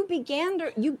Nithya, you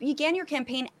began your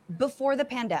campaign before the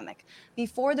pandemic,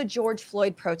 before the George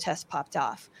Floyd protest popped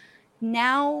off.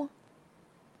 Now,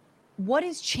 what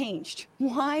has changed?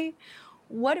 Why?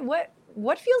 What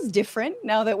feels different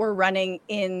now that we're running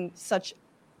in such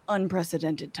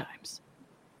unprecedented times?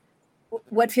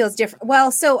 What feels different?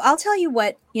 Well, so I'll tell you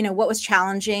what was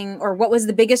challenging, or what was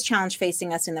the biggest challenge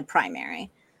facing us in the primary.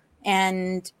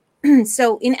 And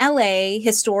so in LA,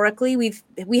 historically,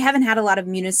 we haven't had a lot of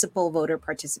municipal voter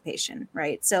participation,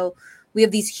 right? So we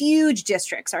have these huge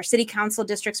districts. Our city council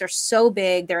districts are so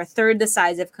big. They're a third the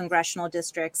size of congressional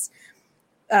districts.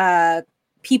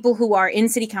 People who are in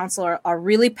city council are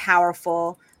really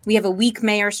powerful. We have a weak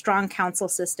mayor, strong council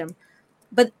system.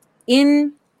 But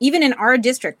in even in our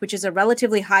district, which is a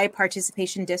relatively high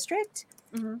participation district,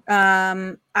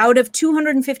 Mm-hmm. out of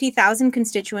 250,000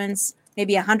 constituents,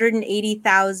 maybe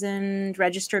 180,000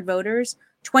 registered voters,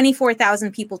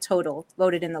 24,000 people total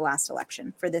voted in the last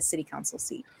election for this city council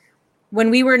seat. When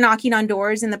we were knocking on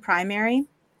doors in the primary,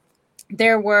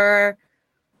 there were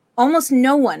almost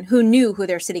no one who knew who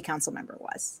their city council member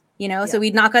was. So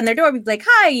we'd knock on their door. We'd be like,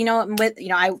 "Hi, I'm with."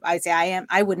 I say I am.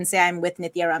 I wouldn't say I'm with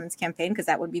Nithya Raman's campaign because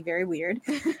that would be very weird.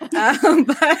 But I'm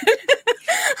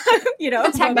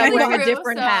wearing a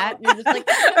different hat. You're just like,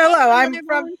 hello, I'm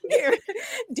from here.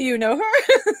 Do you know her?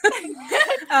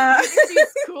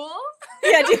 She's cool.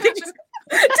 Yeah. Do you think she's?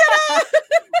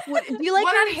 Do you like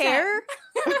her hair?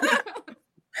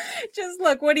 Just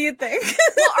look. What do you think?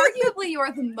 Well, arguably,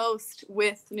 you're the most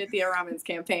with Nithya Raman's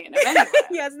campaign of anyone.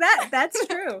 Yes, that's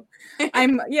true. I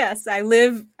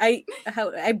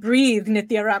breathe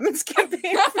Nithya Raman's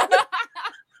campaign.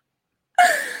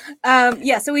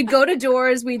 So we'd go to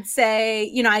doors. We'd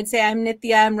say, I'd say, I'm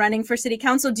Nithya. I'm running for city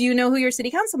council. Do you know who your city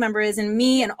council member is? And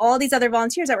me and all these other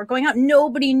volunteers that were going out,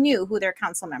 nobody knew who their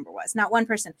council member was. Not one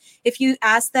person. If you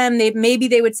asked them, maybe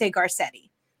they would say Garcetti.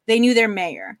 They knew their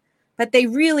mayor, but they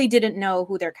really didn't know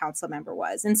who their council member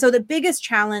was. And so the biggest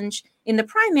challenge in the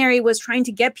primary was trying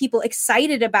to get people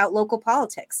excited about local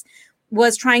politics,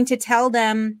 was trying to tell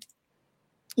them,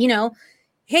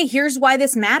 hey, here's why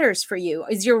this matters for you.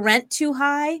 Is your rent too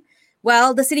high?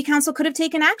 Well, the city council could have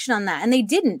taken action on that, and they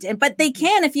didn't. But they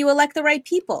can if you elect the right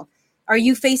people. Are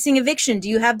you facing eviction? Do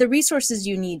you have the resources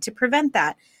you need to prevent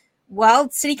that? Well,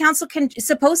 city council is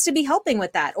supposed to be helping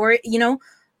with that. Or,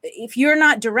 if you're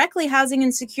not directly housing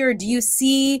insecure, do you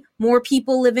see more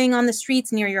people living on the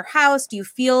streets near your house? Do you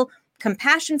feel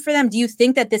compassion for them? Do you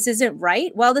think that this isn't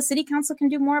right? Well, the city council can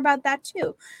do more about that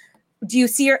too. Do you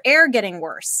see your air getting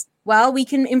worse? Well, we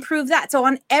can improve that. So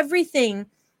on everything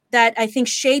that I think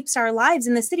shapes our lives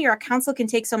in the city, our council can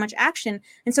take so much action.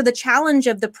 And so the challenge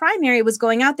of the primary was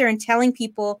going out there and telling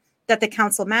people that the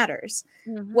council matters.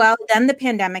 Mm-hmm. Well, then the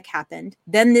pandemic happened.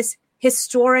 Then this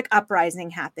historic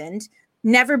uprising happened.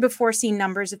 Never before seen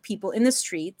numbers of people in the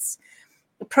streets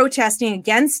protesting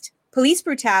against police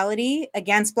brutality,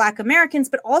 against Black Americans,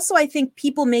 but also I think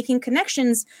people making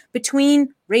connections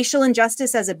between racial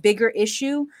injustice as a bigger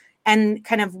issue and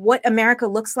kind of what America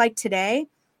looks like today,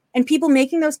 and people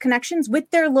making those connections with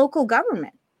their local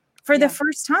government for the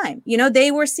first time. They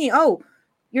were seeing, oh,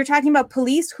 you're talking about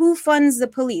police? Who funds the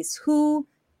police? Who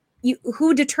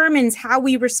determines how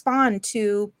we respond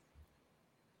to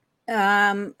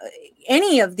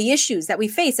any of the issues that we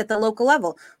face at the local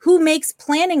level? Who makes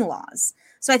planning laws?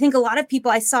 So I think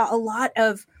I saw a lot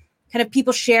of kind of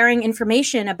people sharing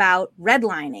information about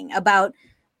redlining, about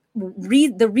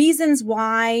the reasons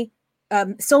why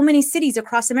so many cities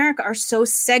across America are so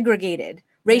segregated,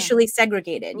 racially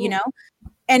segregated,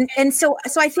 And so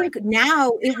I think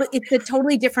now it's a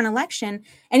totally different election.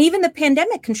 And even the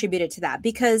pandemic contributed to that,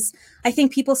 because I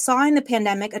think people saw in the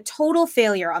pandemic a total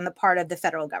failure on the part of the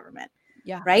federal government.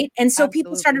 Yeah. Right. And so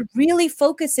people started really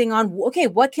focusing on, okay,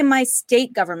 what can my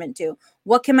state government do?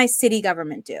 What can my city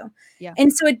government do? Yeah.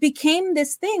 And so it became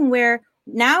this thing where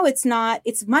now it's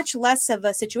much less of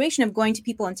a situation of going to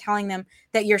people and telling them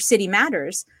that your city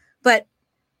matters, but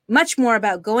much more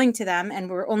about going to them. And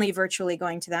we're only virtually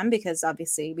going to them because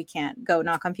obviously we can't go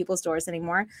knock on people's doors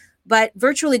anymore, but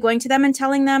virtually going to them and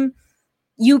telling them,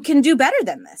 you can do better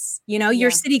than this.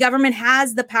 Your city government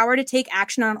has the power to take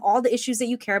action on all the issues that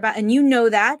you care about. And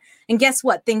that. And guess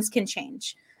what? Things can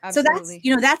change. Absolutely.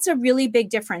 So that's a really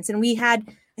big difference. And we had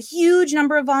a huge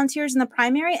number of volunteers in the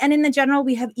primary, and in the general,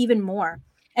 we have even more.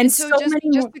 And so just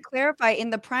to clarify, in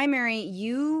the primary,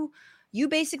 you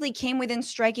basically came within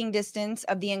striking distance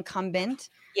of the incumbent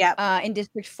in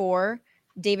District 4,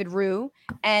 David Rue,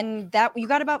 and that you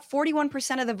got about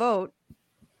 41% of the vote,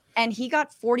 and he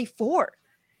got 44.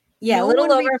 Yeah, a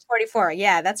little over 44.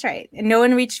 Yeah, that's right. And no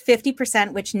one reached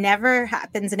 50%, which never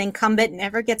happens. An incumbent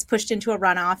never gets pushed into a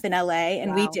runoff in LA.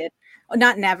 And we did.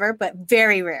 Not never, but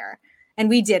very rare. And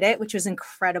we did it, which was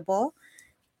incredible.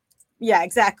 Yeah,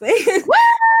 exactly.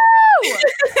 Woo!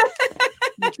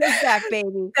 Take back,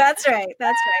 baby. That's right.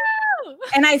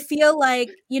 And I feel like,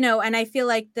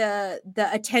 the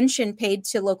attention paid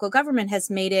to local government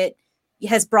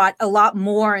has brought a lot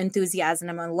more enthusiasm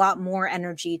and a lot more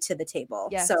energy to the table.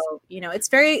 Yes. So,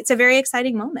 it's a very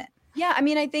exciting moment. Yeah. I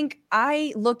mean, I think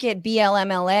I look at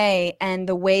BLMLA and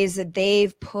the ways that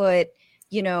they've put,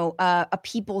 a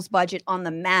people's budget on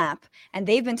the map, and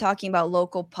they've been talking about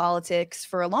local politics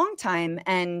for a long time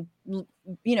and,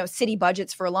 city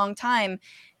budgets for a long time.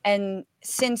 And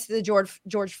since the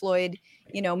George Floyd,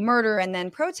 murder and then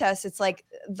protests, it's like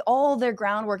all their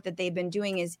groundwork that they've been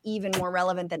doing is even more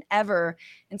relevant than ever.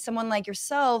 And someone like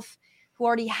yourself, who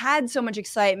already had so much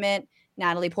excitement,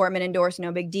 Natalie Portman endorsed,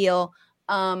 no big deal,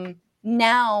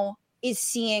 now is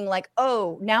seeing like,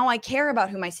 oh, now I care about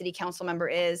who my city council member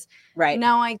is. Right.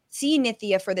 Now I see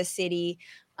Nithya for the city.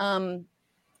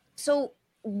 So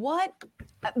why,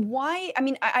 I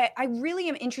mean, I really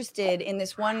am interested in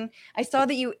this one. I saw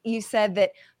that you said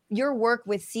that your work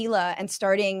with SELA and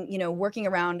starting, working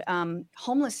around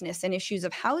homelessness and issues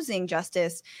of housing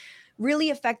justice really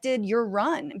affected your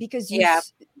run because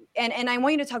and I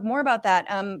want you to talk more about that.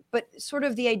 But sort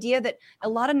of the idea that a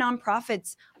lot of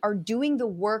nonprofits are doing the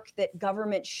work that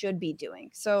government should be doing.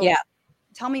 So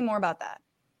tell me more about that.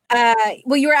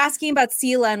 Well, you were asking about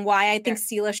SELA and why I think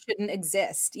SELA shouldn't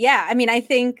exist. Yeah, I mean, I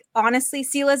think honestly,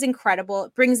 SELA is incredible.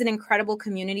 It brings an incredible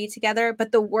community together.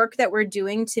 But the work that we're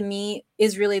doing, to me,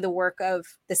 is really the work of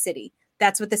the city.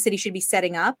 That's what the city should be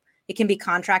setting up. It can be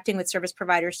contracting with service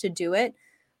providers to do it.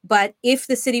 But if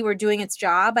the city were doing its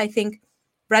job, I think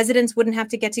residents wouldn't have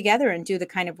to get together and do the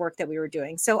kind of work that we were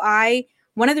doing. So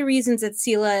one of the reasons that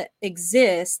SELA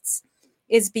exists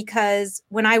is because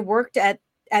when I worked at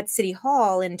City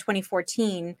Hall in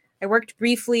 2014, I worked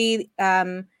briefly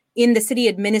in the city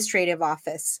administrative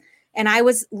office. And I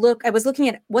was looking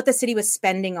at what the city was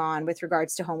spending on with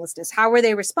regards to homelessness. How were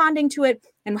they responding to it?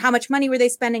 And how much money were they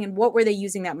spending? And what were they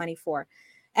using that money for?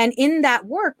 And in that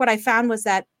work, what I found was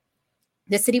that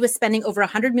the city was spending over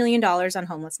 $100 million on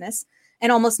homelessness.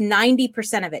 And almost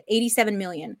 90% of it, 87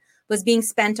 million, was being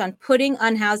spent on putting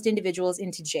unhoused individuals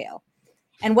into jail.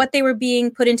 And what they were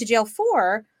being put into jail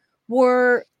for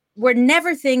were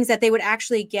never things that they would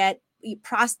actually get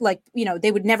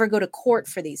they would never go to court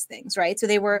for these things, right? So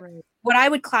they were what I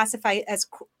would classify as,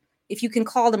 if you can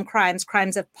call them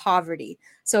crimes of poverty.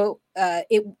 So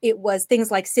it was things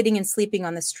like sitting and sleeping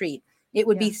on the street. It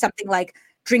would be something like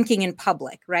drinking in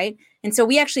public, right? And so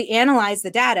we actually analyzed the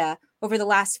data over the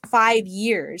last 5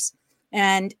 years.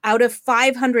 And out of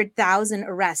 500,000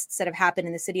 arrests that have happened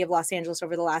in the city of Los Angeles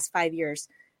over the last 5 years,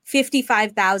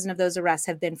 55,000 of those arrests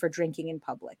have been for drinking in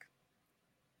public.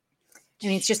 I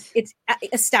mean, it's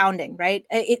astounding, right?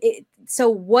 So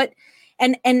what,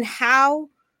 and how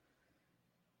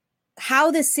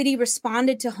the city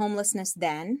responded to homelessness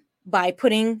then by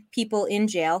putting people in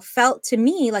jail felt to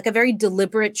me like a very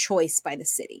deliberate choice by the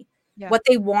city. Yeah. What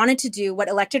they wanted to do, what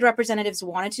elected representatives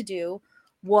wanted to do,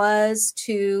 was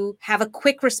to have a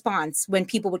quick response when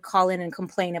people would call in and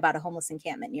complain about a homeless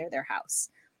encampment near their house.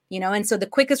 And so the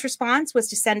quickest response was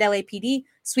to send LAPD,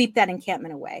 sweep that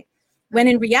encampment away. When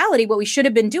in reality, what we should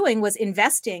have been doing was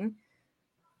investing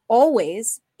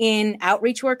always in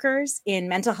outreach workers, in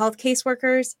mental health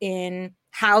caseworkers, in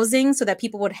housing, so that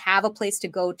people would have a place to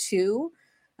go to,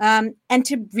 and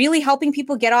to really helping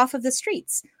people get off of the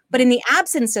streets. But in the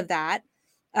absence of that,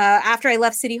 after I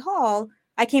left City Hall,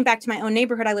 I came back to my own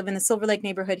neighborhood. I live in the Silver Lake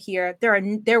neighborhood here.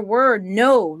 There were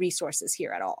no resources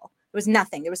here at all. There was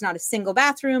nothing. There was not a single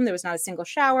bathroom. There was not a single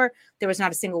shower. There was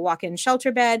not a single walk-in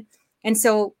shelter bed. And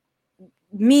so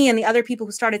me and the other people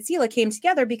who started SELA came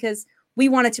together because we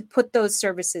wanted to put those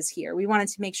services here. We wanted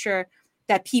to make sure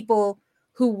that people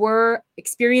who were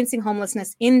experiencing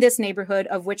homelessness in this neighborhood,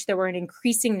 of which there were an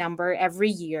increasing number every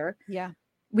year,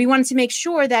 we wanted to make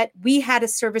sure that we had a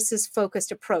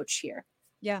services-focused approach here.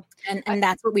 Yeah. And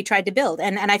that's what we tried to build.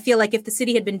 And I feel like if the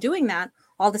city had been doing that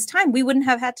all this time, we wouldn't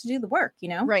have had to do the work,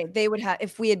 Right. They would have,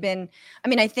 if we had been, I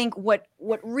mean, I think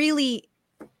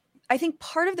I think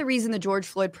part of the reason the George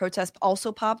Floyd protest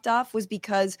also popped off was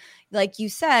because, like you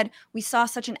said, we saw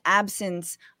such an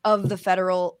absence of the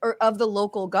federal or of the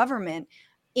local government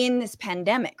in this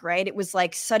pandemic, right? It was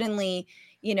like suddenly,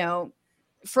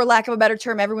 for lack of a better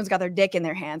term, everyone's got their dick in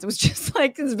their hands. It was just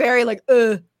like, it's very like,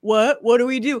 what do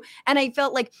we do? And I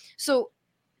felt like, so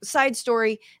side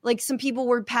story, like some people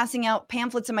were passing out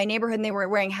pamphlets in my neighborhood and they were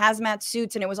wearing hazmat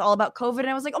suits and it was all about COVID. And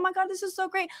I was like, oh my God, this is so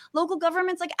great. Local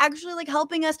government's like actually like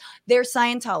helping us. They're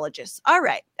Scientologists. All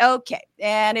right. Okay.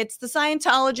 And it's the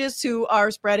Scientologists who are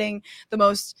spreading the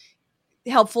most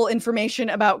helpful information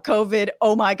about COVID.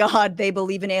 Oh my God, they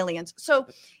believe in aliens. So,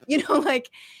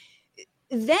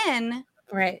 then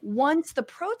once the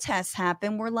protests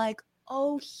happen, we're like,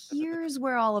 oh, here's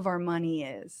where all of our money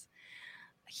is.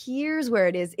 Here's where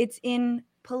it is. It's in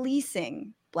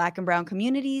policing Black and brown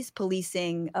communities,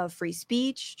 policing of free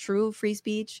speech, true free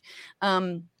speech.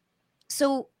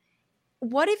 So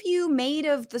what have you made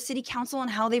of the city council and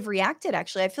how they've reacted?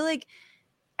 Actually, I feel like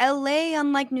LA,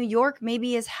 unlike New York,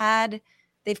 maybe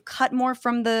they've cut more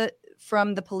from the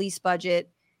police budget.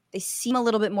 They seem a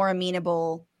little bit more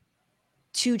amenable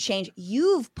to change.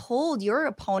 You've pulled your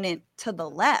opponent to the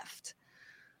left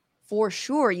for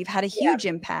sure. You've had a huge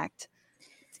impact.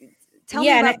 Tell me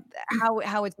Yeah, about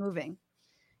how it's moving.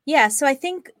 Yeah, so I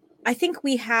think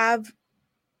we have.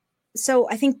 So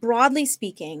I think broadly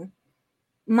speaking,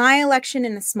 my election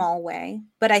in a small way,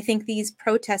 but I think these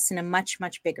protests in a much,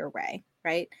 much bigger way,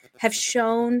 right, have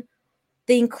shown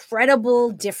the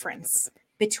incredible difference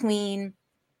between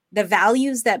the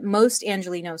values that most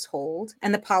Angelenos hold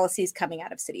and the policies coming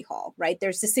out of City Hall, right?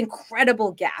 There's this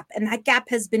incredible gap, and that gap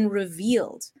has been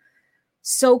revealed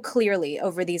so clearly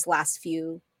over these last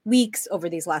few weeks, over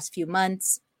these last few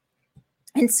months.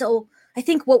 And so I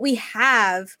think what we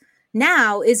have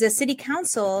now is a city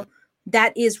council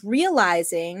that is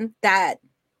realizing that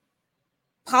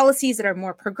policies that are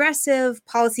more progressive,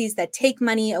 policies that take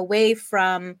money away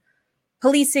from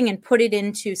policing and put it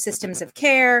into systems of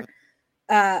care,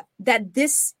 that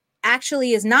this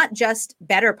actually is not just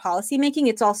better policymaking,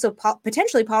 it's also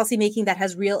potentially policymaking that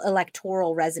has real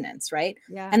electoral resonance, right?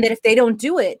 Yeah. And that if they don't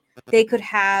do it, they could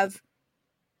have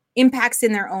impacts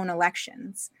in their own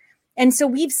elections. And so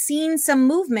we've seen some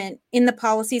movement in the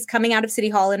policies coming out of City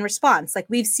Hall in response. Like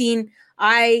we've seen,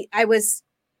 I was,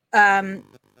 I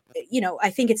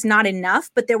think it's not enough,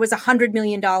 but there was $100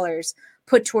 million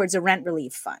put towards a rent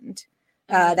relief fund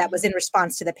that was in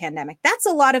response to the pandemic. That's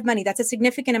a lot of money. That's a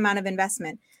significant amount of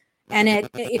investment. And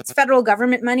it's federal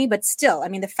government money, but still, I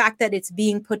mean, the fact that it's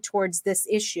being put towards this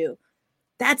issue,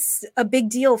 that's a big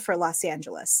deal for Los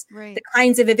Angeles. Right. The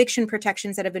kinds of eviction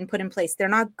protections that have been put in place, they're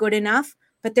not good enough,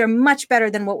 but they're much better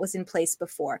than what was in place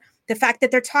before. The fact that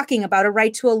they're talking about a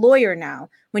right to a lawyer now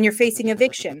when you're facing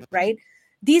eviction, right?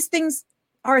 These things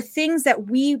are things that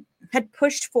we had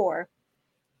pushed for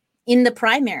in the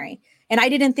primary, and I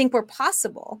didn't think were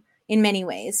possible in many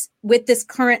ways with this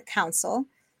current council.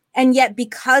 And yet,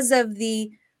 because of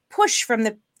the push from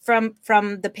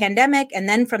the pandemic and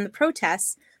then from the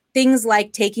protests, things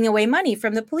like taking away money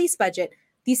from the police budget,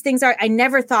 these things I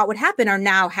never thought would happen are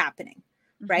now happening,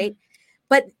 right?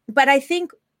 But I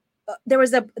think there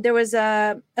was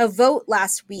a vote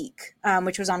last week,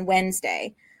 which was on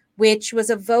Wednesday, which was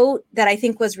a vote that I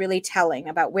think was really telling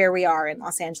about where we are in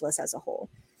Los Angeles as a whole.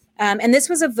 And this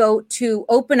was a vote to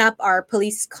open up our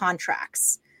police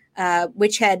contracts,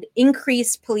 which had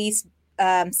increased police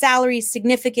salaries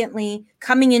significantly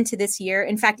coming into this year.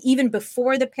 In fact, even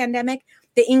before the pandemic,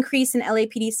 the increase in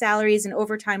LAPD salaries and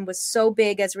overtime was so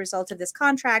big as a result of this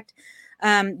contract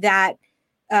that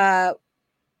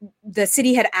the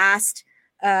city had asked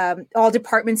all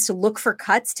departments to look for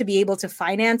cuts to be able to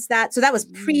finance that. So that was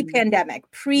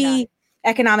pre-pandemic,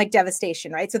 pre-economic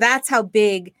devastation, right? So that's how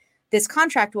big this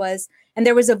contract was. And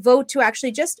there was a vote to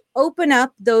actually just open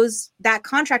up that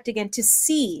contract again to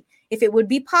see if it would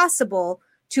be possible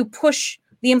to push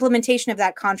the implementation of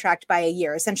that contract by a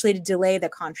year, essentially to delay the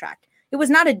contract. It was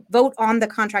not a vote on the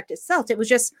contract itself. It was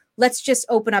just, let's just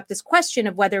open up this question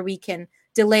of whether we can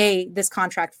delay this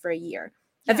contract for a year.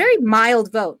 A very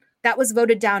mild vote that was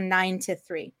voted down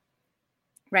 9-3,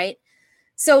 right?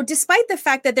 So despite the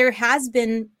fact that there has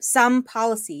been some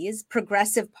policies,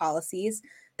 progressive policies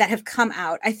that have come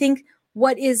out, I think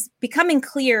what is becoming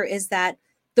clear is that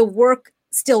the work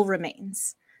still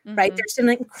remains, right? There's an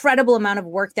incredible amount of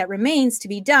work that remains to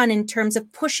be done in terms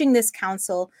of pushing this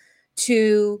council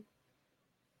to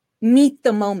meet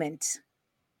the moment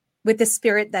with the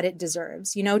spirit that it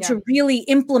deserves, to really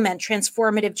implement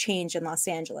transformative change in Los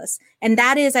Angeles. And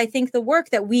that is, I think, the work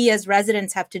that we as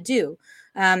residents have to do.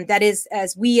 That is,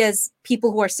 as we as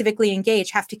people who are civically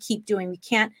engaged have to keep doing. We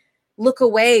can't look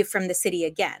away from the city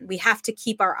again. We have to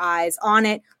keep our eyes on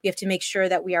it. We have to make sure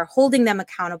that we are holding them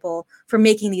accountable for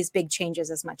making these big changes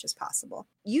as much as possible.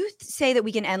 You say that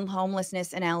we can end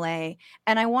homelessness in LA.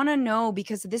 And I want to know,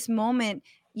 because at this moment,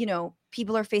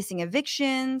 people are facing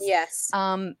evictions. Yes.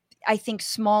 I think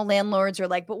small landlords are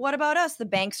like, but what about us? The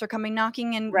banks are coming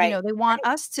knocking and, they want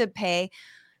us to pay.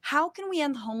 How can we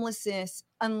end homelessness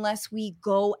unless we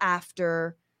go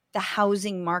after the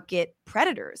housing market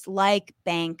predators like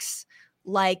banks,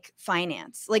 like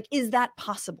finance? Like, is that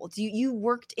possible? You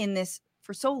worked in this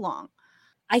for so long.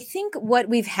 I think what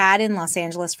we've had in Los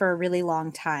Angeles for a really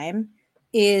long time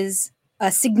is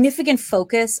a significant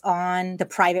focus on the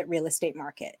private real estate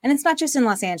market. And it's not just in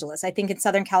Los Angeles. I think in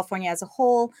Southern California as a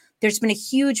whole, there's been a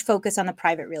huge focus on the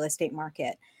private real estate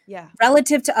market. Yeah.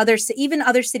 Relative to even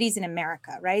other cities in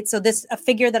America, right? So a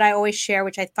figure that I always share,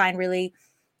 which I find really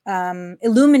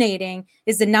illuminating,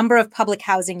 is the number of public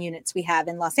housing units we have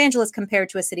in Los Angeles compared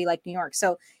to a city like New York.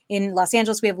 So in Los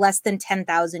Angeles, we have less than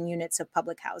 10,000 units of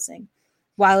public housing.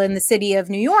 While in the city of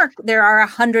New York, there are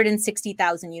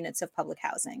 160,000 units of public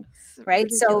housing, right?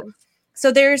 So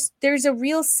So there's a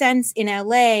real sense in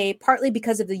LA, partly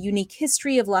because of the unique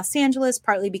history of Los Angeles,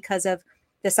 partly because of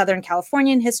the Southern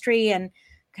Californian history and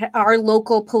our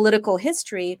local political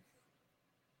history.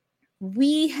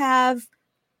 We have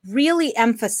really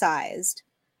emphasized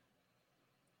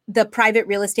the private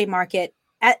real estate market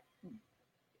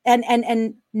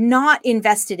and not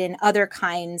invested in other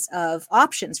kinds of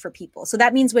options for people. So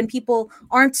that means when people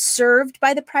aren't served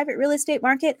by the private real estate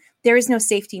market, there is no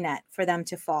safety net for them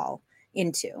to fall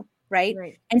into, right?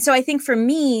 And so I think for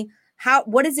me,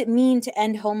 what does it mean to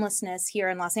end homelessness here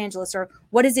in Los Angeles, or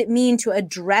what does it mean to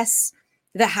address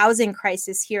the housing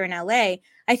crisis here in LA?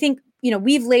 I think,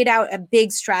 we've laid out a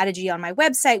big strategy on my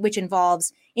website, which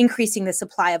involves increasing the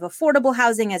supply of affordable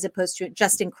housing as opposed to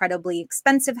just incredibly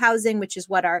expensive housing, which is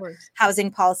what our housing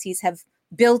policies have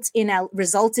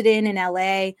resulted in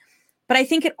LA. But I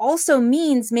think it also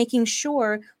means making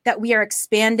sure that we are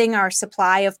expanding our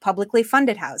supply of publicly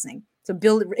funded housing. So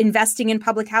investing in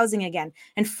public housing again,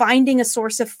 and finding a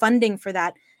source of funding for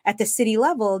that at the city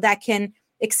level that can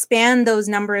expand those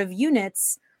number of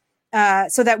units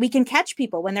so that we can catch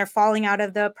people when they're falling out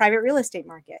of the private real estate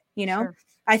market. Sure.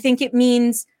 I think it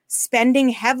means spending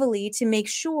heavily to make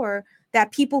sure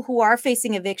that people who are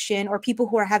facing eviction or people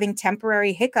who are having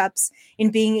temporary hiccups in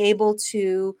being able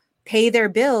to pay their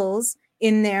bills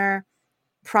in their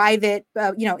private,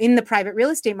 in the private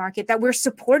real estate market, that we're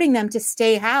supporting them to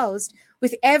stay housed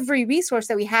with every resource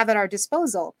that we have at our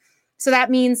disposal. So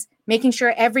that means making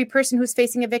sure every person who's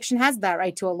facing eviction has that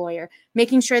right to a lawyer,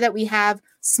 making sure that we have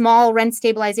small rent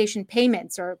stabilization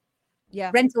payments or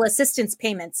rental assistance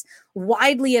payments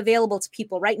widely available to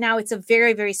people. Right now, it's a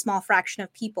very, very small fraction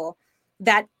of people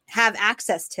that have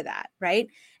access to that, right?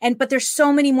 But there's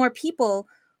so many more people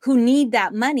who need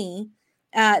that money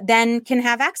than can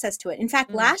have access to it. In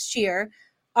fact, last year,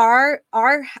 our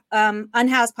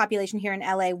unhoused population here in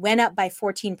LA went up by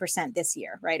 14% this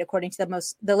year, right? According to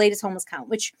the latest homeless count,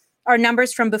 which are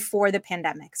numbers from before the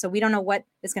pandemic. So we don't know what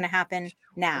is going to happen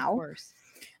now. Of course.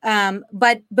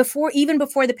 But even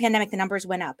before the pandemic, the numbers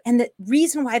went up. And the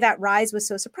reason why that rise was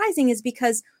so surprising is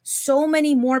because so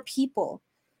many more people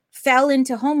fell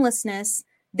into homelessness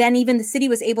than even the city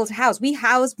was able to house. We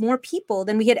housed more people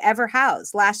than we had ever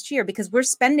housed last year because we're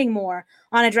spending more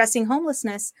on addressing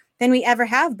homelessness than we ever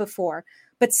have before.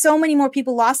 But so many more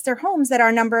people lost their homes that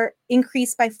our number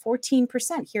increased by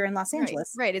 14% here in Los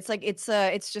Angeles. Right. It's like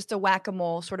it's just a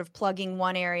whack-a-mole, sort of plugging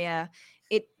one area.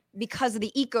 Because of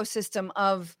the ecosystem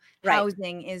of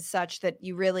housing is such that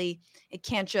it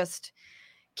can't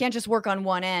just work on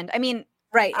one end. I mean,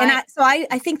 right. And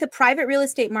I think the private real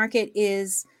estate market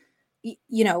is,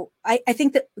 I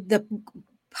think that the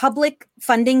public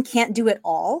funding can't do it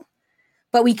all,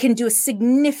 but we can do a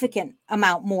significant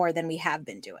amount more than we have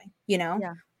been doing,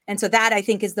 Yeah. And so that I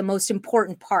think is the most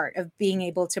important part of being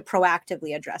able to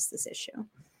proactively address this issue.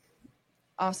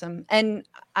 Awesome. And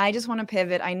I just want to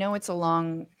pivot. I know it's a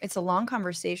long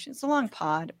conversation. It's a long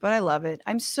pod, but I love it.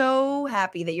 I'm so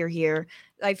happy that you're here.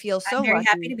 I feel so I'm very lucky.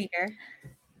 happy to be here.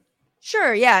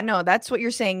 Sure. Yeah, no, that's what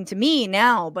you're saying to me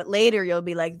now, but later you'll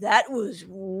be like, that was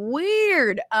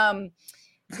weird.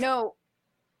 No,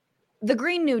 the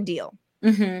Green New Deal.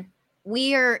 Mm-hmm.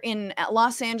 We are in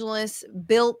Los Angeles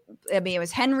it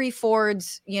was Henry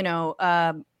Ford's,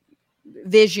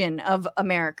 vision of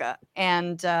America,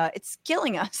 and it's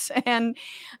killing us. And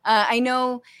I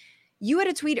know you had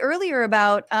a tweet earlier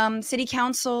about city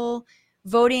council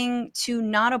voting to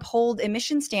not uphold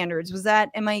emission standards. Was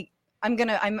that,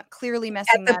 I'm clearly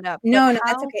messing that up. No,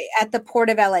 that's okay. At the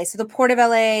Port of LA. So the Port of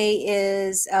LA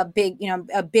is a big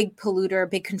polluter, a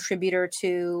big contributor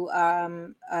to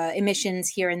emissions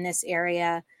here in this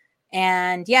area.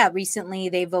 And recently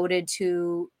they voted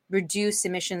to reduce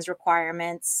emissions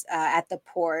requirements at the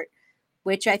port,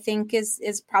 which I think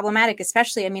is problematic,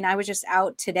 especially, I was just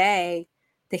out today.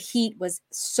 The heat was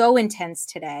so intense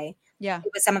today. Yeah.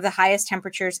 It was some of the highest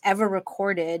temperatures ever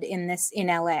recorded in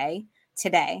LA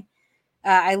today.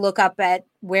 I look up at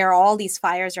where all these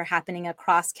fires are happening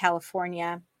across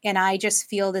California, and I just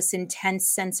feel this intense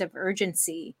sense of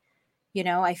urgency.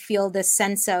 I feel this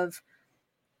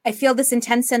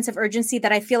intense sense of urgency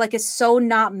that I feel like is so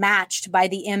not matched by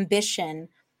the ambition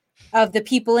of the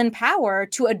people in power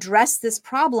to address this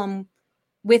problem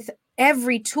with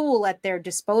every tool at their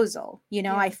disposal.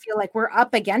 I feel like we're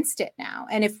up against it now.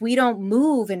 And if we don't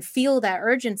move and feel that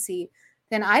urgency,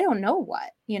 then I don't know what,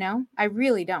 I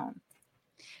really don't.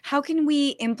 How can we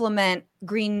implement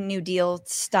Green New Deal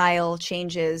style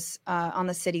changes on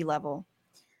the city level?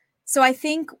 So I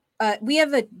think we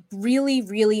have a really,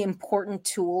 really important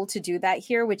tool to do that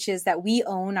here, which is that we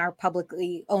own our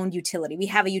publicly owned utility. We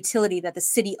have a utility that the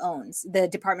city owns, the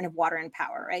Department of Water and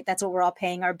Power, right? That's what we're all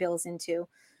paying our bills into.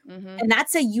 And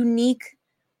that's a unique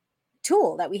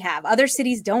tool that we have. Other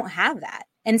cities don't have that.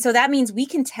 And so that means we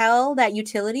can tell that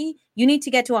utility, you need to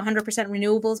get to 100%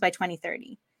 renewables by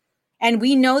 2030. And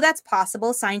we know that's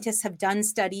possible. Scientists have done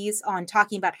studies on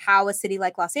talking about how a city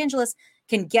like Los Angeles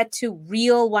can get to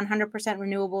real 100%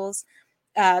 renewables,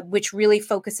 which really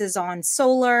focuses on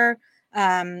solar,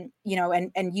 and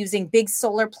using big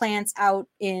solar plants out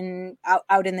in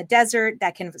the desert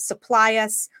that can supply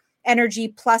us energy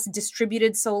plus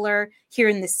distributed solar here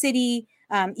in the city,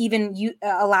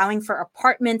 allowing for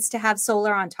apartments to have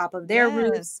solar on top of their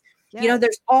roofs. Yes.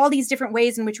 There's all these different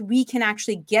ways in which we can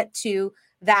actually get to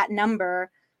that number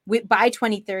by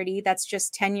 2030. That's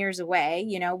just 10 years away.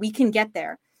 We can get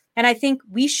there. And I think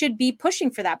we should be pushing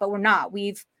for that, but we're not.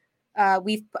 I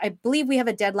believe we have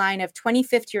a deadline of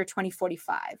 2050 or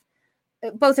 2045,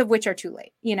 both of which are too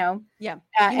late, Yeah.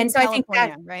 And so I think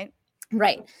that,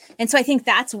 right. And so I think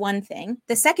that's one thing.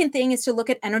 The second thing is to look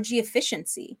at energy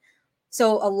efficiency.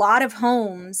 So a lot of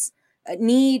homes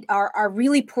are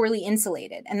really poorly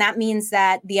insulated. And that means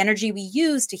that the energy we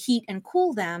use to heat and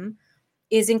cool them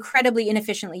is incredibly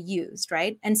inefficiently used,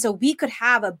 right? And so we could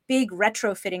have a big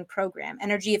retrofitting program,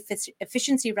 energy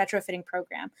efficiency retrofitting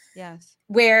program, yes,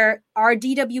 where our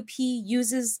DWP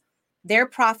uses their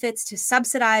profits to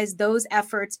subsidize those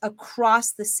efforts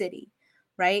across the city,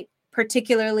 right?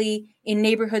 Particularly in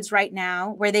neighborhoods right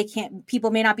now where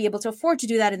people may not be able to afford to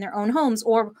do that in their own homes,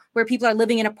 or where people are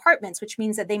living in apartments, which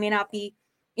means that they may not be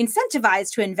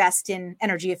incentivized to invest in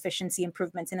energy efficiency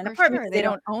improvements in an apartment. Sure. They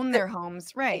don't own their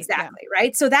homes. Right. Exactly. Yeah.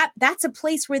 Right. So that's a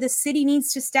place where the city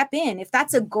needs to step in. If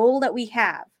that's a goal that we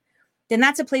have, then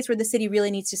that's a place where the city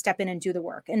really needs to step in and do the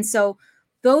work. And so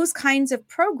those kinds of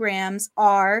programs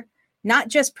are not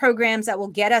just programs that will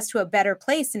get us to a better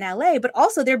place in LA, but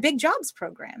also they're big jobs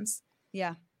programs.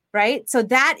 Yeah. Right. So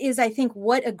that is, I think,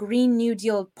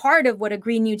 part of what a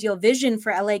Green New Deal vision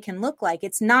for LA can look like.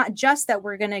 It's not just that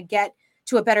we're going to get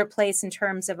to a better place in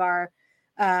terms of our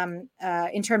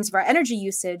energy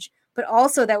usage, but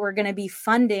also that we're going to be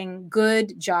funding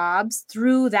good jobs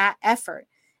through that effort,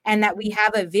 and that we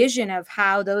have a vision of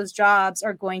how those jobs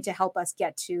are going to help us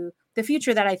get to the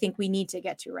future that I think we need to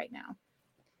get to right now.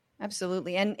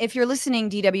 Absolutely. And if you're listening,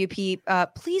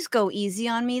 DWP, please go easy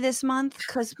on me this month,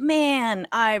 because, man,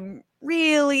 I'm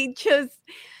really just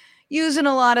using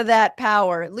a lot of that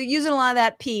power, using a lot of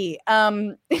that pee.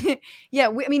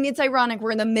 It's ironic.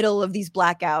 We're in the middle of these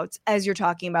blackouts as you're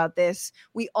talking about this.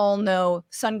 We all know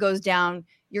sun goes down.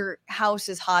 Your house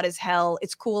is hot as hell.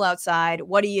 It's cool outside.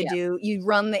 What do? You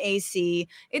run the AC.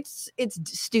 It's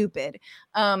stupid.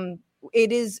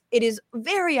 It is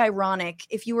very ironic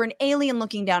if you were an alien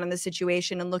looking down in the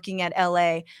situation and looking at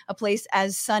LA, a place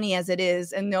as sunny as it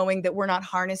is, and knowing that we're not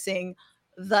harnessing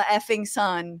the effing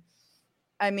sun.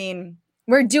 I mean,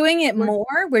 we're doing it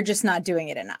more. We're just not doing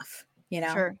it enough,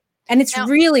 Sure. And it's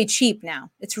really cheap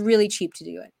now. It's really cheap to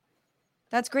do it.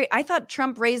 That's great. I thought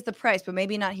Trump raised the price, but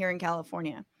maybe not here in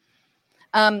California.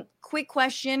 Quick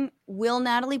question. Will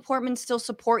Natalie Portman still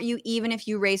support you even if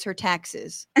you raise her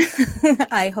taxes?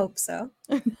 I hope so.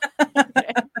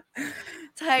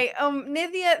 Hi,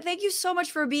 Nithya, thank you so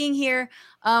much for being here.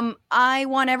 I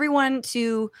want everyone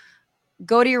to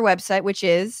go to your website, which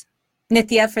is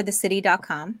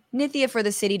NithyaForTheCity.com.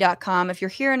 NithyaForTheCity.com. If you're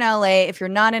here in LA, if you're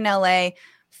not in LA,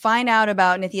 find out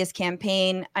about Nithya's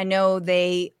campaign. I know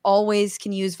they always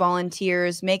can use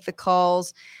volunteers, make the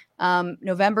calls.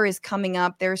 November is coming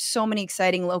up. There's so many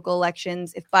exciting local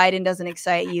elections. If Biden doesn't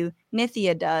excite you,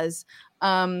 Nithya does.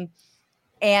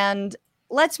 And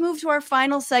let's move to our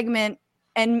final segment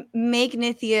and make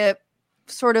Nithya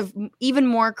sort of even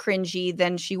more cringy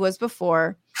than she was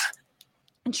before,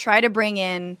 and try to bring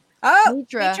in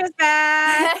Mitra. Mitra's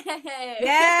back.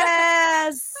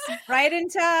 Yes, right in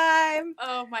time.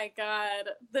 Oh my God,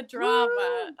 the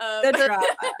drama. The drama.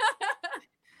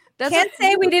 Can't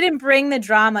say we didn't bring the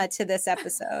drama to this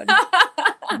episode.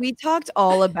 We talked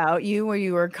all about you while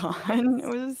you were gone. It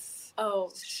was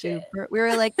super. We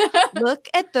were like, look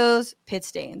at those pit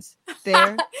stains.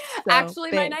 They're so actually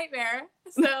big. My nightmare.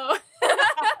 So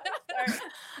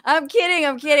I'm kidding.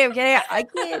 I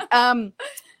kid.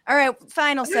 All right,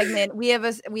 final segment. We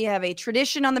have a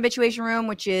tradition on the Bitchuation Room,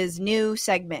 which is new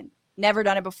segment. Never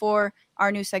done it before.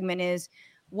 Our new segment is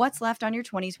what's left on your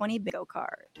 2020 bingo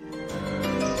card.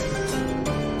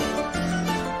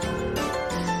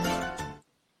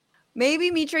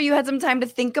 Maybe, Mitra, you had some time to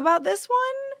think about this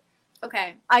one?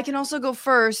 Okay. I can also go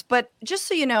first, but just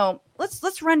so you know,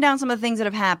 let's run down some of the things that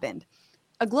have happened.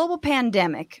 A global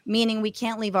pandemic, meaning we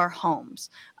can't leave our homes,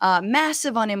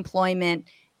 massive unemployment,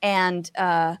 and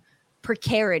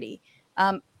precarity.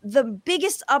 The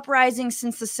biggest uprising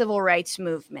since the civil rights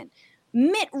movement.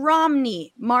 Mitt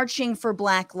Romney marching for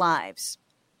Black lives.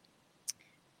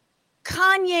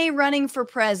 Kanye running for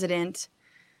president.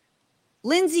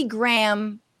 Lindsey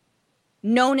Graham,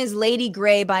 known as Lady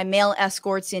Grey by male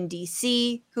escorts in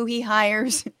DC, who he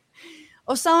hires.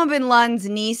 Osama bin Laden's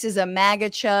niece is a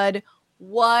MAGA chud.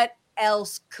 What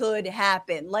else could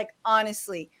happen? Like,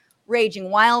 honestly, raging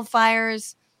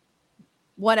wildfires.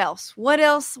 What else? What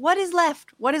else? What is left?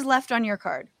 What is left on your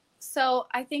card? So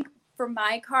I think for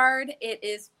my card, it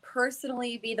is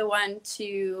personally be the one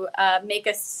to make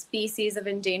a species of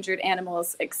endangered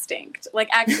animals extinct. Like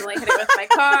accidentally hit it with my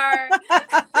car.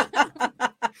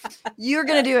 You're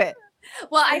going to do it.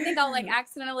 Well, I think I'll like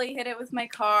accidentally hit it with my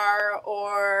car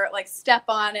or like step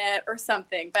on it or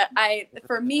something. But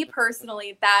for me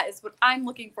personally, that is what I'm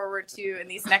looking forward to in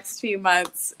these next few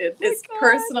months is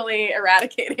personally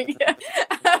eradicating it.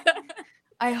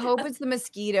 I hope it's the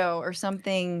mosquito or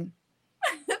something.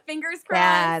 Fingers crossed.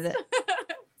 Bad.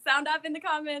 Sound off in the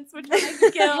comments which one I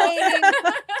should kill.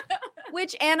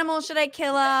 Which animal should I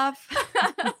kill off?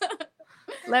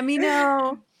 Let me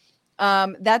know.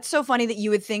 That's so funny that you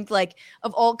would think like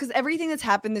of all, because everything that's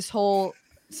happened this whole,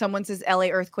 someone says LA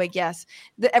earthquake, yes.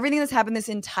 Everything that's happened this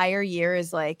entire year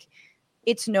is like,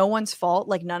 it's no one's fault.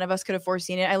 Like none of us could have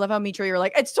foreseen it. I love how Mitra, you're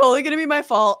like, it's totally going to be my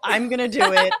fault. I'm going to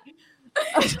do it.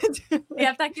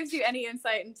 Yeah, if that gives you any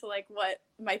insight into like what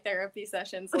my therapy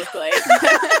sessions look like.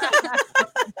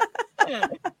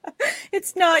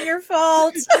 It's not your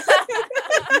fault.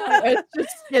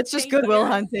 It's just goodwill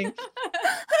hunting.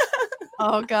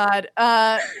 Oh God.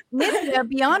 Nithya,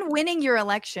 beyond winning your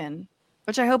election,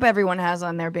 which I hope everyone has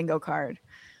on their bingo card,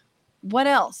 what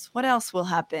else? What else will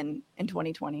happen in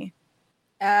 2020?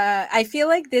 I feel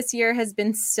like this year has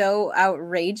been so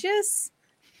outrageous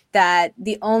that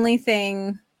the only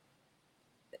thing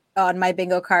on my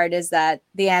bingo card is that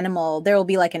there will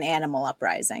be like an animal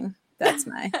uprising. That's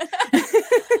my.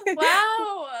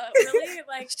 Wow. Really?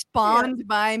 Like spawned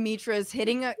by Mitra's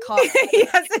hitting a car.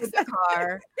 Yes, with a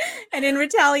car. And in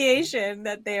retaliation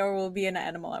that there will be an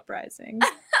animal uprising.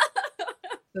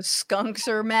 The skunks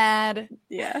are mad.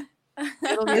 Yeah.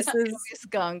 It'll be a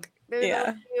skunk. They're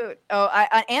Yeah. so cute. Oh,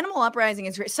 animal uprising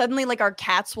is great. Suddenly, like our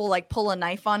cats will like pull a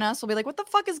knife on us. We'll be like, "What the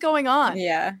fuck is going on?"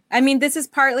 Yeah, I mean, this is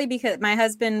partly because my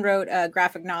husband wrote a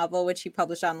graphic novel which he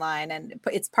published online, and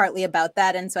it's partly about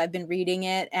that. And so I've been reading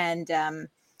it, and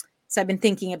so I've been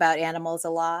thinking about animals a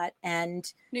lot. And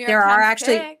there are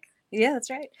actually, yeah, that's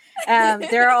right.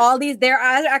 There are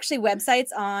actually websites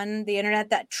on the internet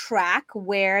that track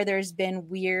where there's been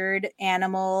weird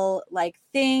animal like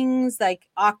things, like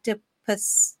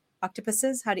octopuses.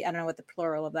 I don't know what the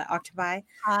plural of that, octopi.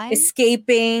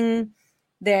 Escaping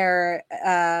their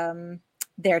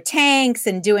tanks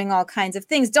and doing all kinds of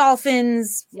things.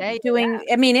 Dolphins doing.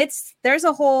 I mean, there's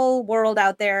a whole world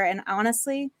out there, and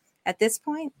honestly, at this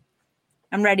point,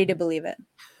 I'm ready to believe it.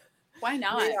 Why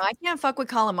not? I can't fuck with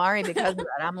calamari because of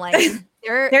that. I'm like,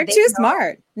 they're too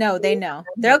smart. No, they know.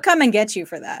 They'll come and get you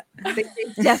for that. They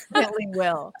definitely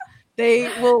will. They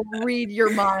will read your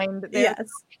mind. Yes.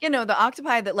 You know, the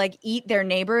octopi that like eat their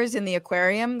neighbors in the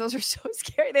aquarium, those are so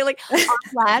scary. They like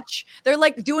unlatch. They're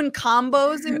like doing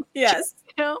combos and yes.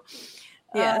 You know?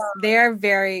 Yes, they are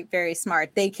very, very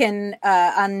smart. They can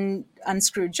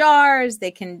unscrew jars.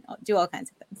 They can do all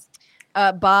kinds of things.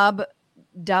 Bob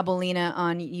Dabolina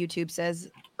on YouTube says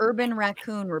urban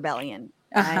raccoon rebellion.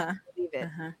 I believe it.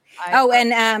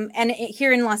 And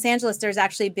here in Los Angeles, there's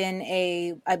actually been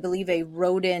I believe a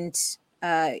rodent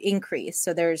increase.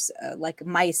 So there's like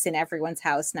mice in everyone's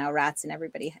house now, rats in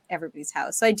everybody's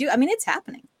house. So it's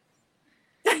happening.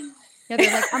 Yeah,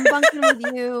 they're like, I'm bunking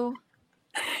with you.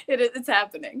 It's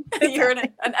happening. You heard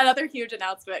another huge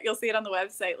announcement. You'll see it on the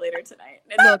website later tonight.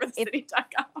 Look,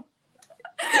 city.com.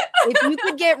 If you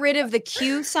could get rid of the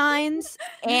Q signs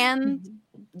and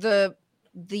the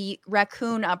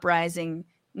raccoon uprising,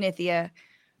 Nithya,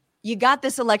 you got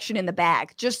this election in the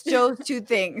bag. Just those two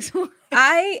things.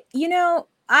 I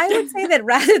would say that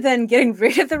rather than getting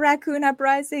rid of the raccoon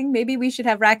uprising, maybe we should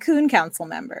have raccoon council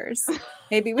members.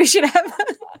 Maybe we should have.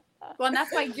 Well, and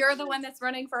that's why you're the one that's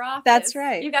running for office. That's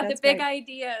right. You got the big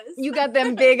ideas. You got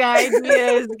them big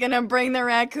ideas. Gonna bring the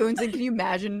raccoons. And can you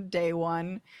imagine day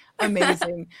one?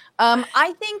 Amazing.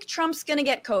 I think Trump's gonna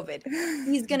get COVID.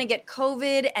 He's gonna get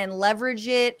COVID and leverage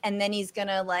it, and then he's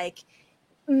gonna like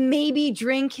maybe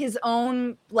drink his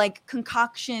own like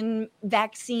concoction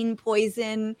vaccine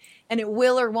poison and it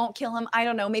will or won't kill him. I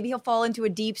don't know. Maybe he'll fall into a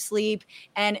deep sleep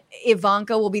and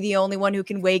Ivanka will be the only one who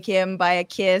can wake him by a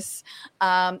kiss.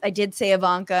 I did say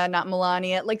Ivanka, not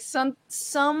Melania. Like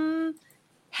some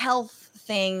health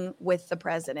thing with the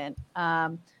president.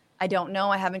 I don't know.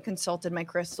 I haven't consulted my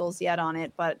crystals yet on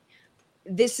it, but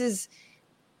this is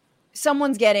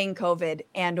someone's getting COVID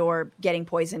and or getting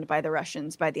poisoned by the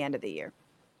Russians by the end of the year.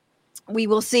 We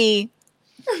will see.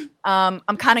 I'm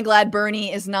kind of glad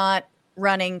Bernie is not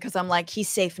running because I'm like, he's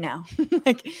safe now.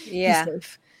 Like, Yeah. he's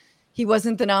safe. He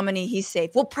wasn't the nominee. He's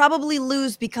safe. We'll probably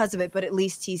lose because of it, but at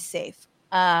least he's safe.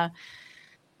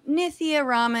 Nithya,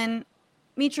 Raman,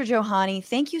 Mitra, Jouhari,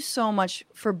 thank you so much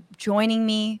for joining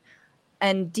me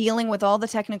and dealing with all the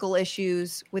technical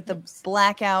issues, with the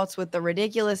blackouts, with the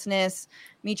ridiculousness.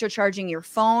 Mitra charging your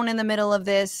phone in the middle of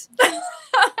this.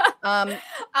 I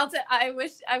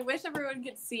wish everyone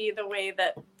could see the way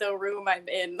that the room I'm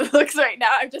in looks right now.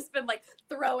 I've just been like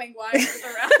throwing wires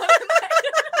around.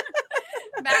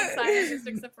 Mad scientist,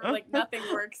 except for like nothing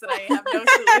works and I have no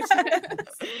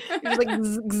solutions. Like,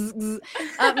 zzz, zzz, zzz.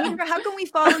 Mitra, how can we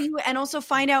follow you and also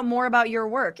find out more about your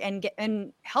work and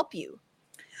help you?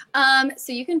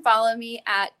 So you can follow me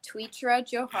at Tweetra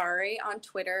Jouhari on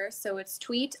Twitter. So it's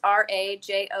tweet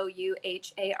RAJOUHARI.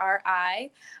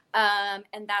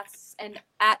 And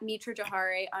at Mitra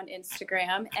Jouhari on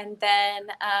Instagram. And then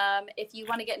if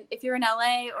you're in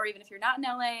LA or even if you're not in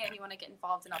LA and you want to get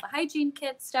involved in all the hygiene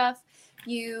kit stuff,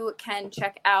 you can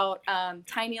check out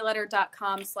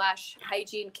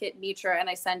tinyletter.com/hygienekitmitra, and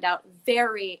I send out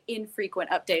very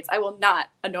infrequent updates. I will not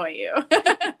annoy you.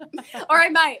 Or I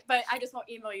might, but I just won't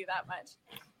email you that much.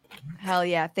 Hell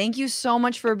yeah. Thank you so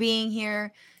much for being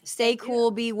here. Stay cool,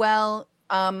 be well.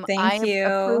 Thank you.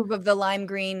 approve of the lime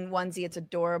green onesie. It's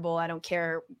adorable. I don't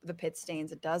care the pit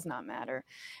stains. It does not matter.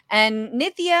 And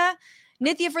Nithya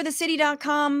for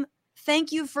thecity.com.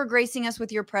 Thank you for gracing us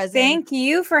with your presence. Thank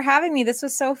you for having me. This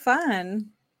was so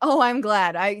fun. Oh, I'm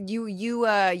glad. I'm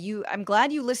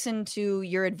glad you listened to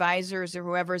your advisors or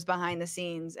whoever's behind the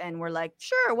scenes and were like,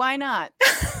 sure, why not?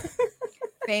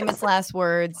 Famous last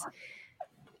words.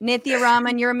 Nithya,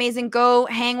 Raman, you're amazing. Go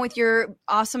hang with your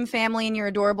awesome family and your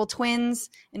adorable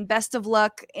twins, and best of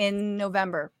luck in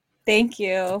November. Thank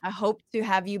you. I hope to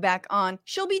have you back on.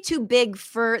 She'll be too big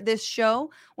for this show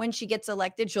when she gets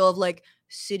elected. She'll have like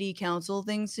city council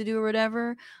things to do or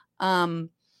whatever.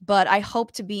 But I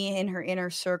hope to be in her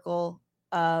inner circle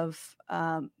of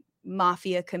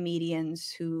mafia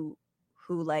comedians who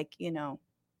like,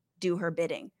 do her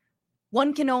bidding.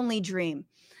 One can only dream.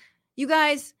 You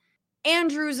guys,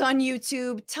 Andrew's on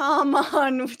YouTube, Tom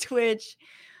on Twitch,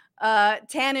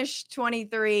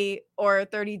 Tanish23 or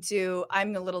 32.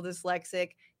 I'm a little dyslexic.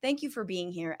 Thank you for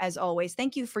being here, as always.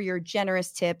 Thank you for your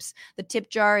generous tips. The tip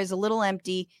jar is a little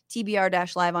empty.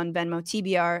 TBR-live on Venmo.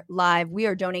 TBR live. We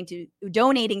are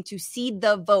donating to Seed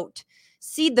the Vote.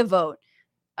 Seed the Vote.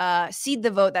 Seed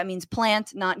the Vote. That means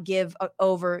plant, not give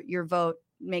over your vote.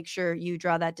 Make sure you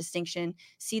draw that distinction.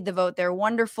 Seed the Vote. They're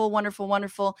wonderful, wonderful,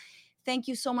 wonderful. Thank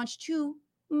you so much to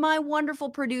my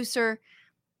wonderful producer.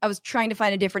 I was trying to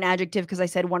find a different adjective because I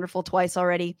said wonderful twice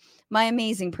already. My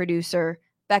amazing producer,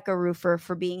 Becca Roofer,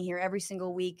 for being here every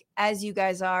single week, as you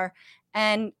guys are.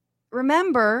 And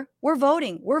remember, we're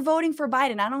voting. We're voting for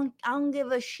Biden. I don't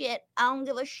give a shit. I don't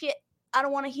give a shit. I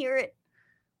don't want to hear it.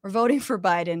 We're voting for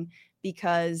Biden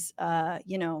because,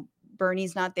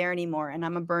 Bernie's not there anymore. And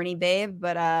I'm a Bernie babe,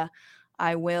 but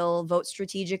I will vote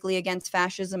strategically against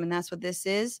fascism. And that's what this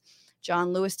is.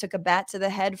 John Lewis took a bat to the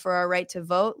head for our right to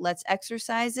vote. Let's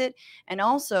exercise it. And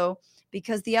also,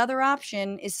 because the other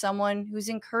option is someone who's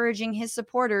encouraging his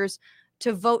supporters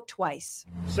to vote twice.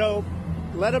 So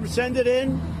let them send it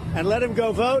in and let them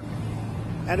go vote.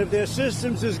 And if their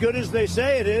system's as good as they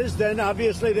say it is, then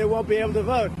obviously they won't be able to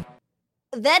vote.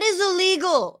 That is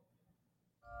illegal.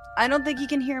 I don't think you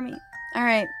can hear me. All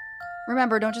right.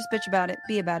 Remember, don't just bitch about it.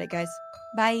 Be about it, guys.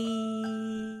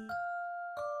 Bye.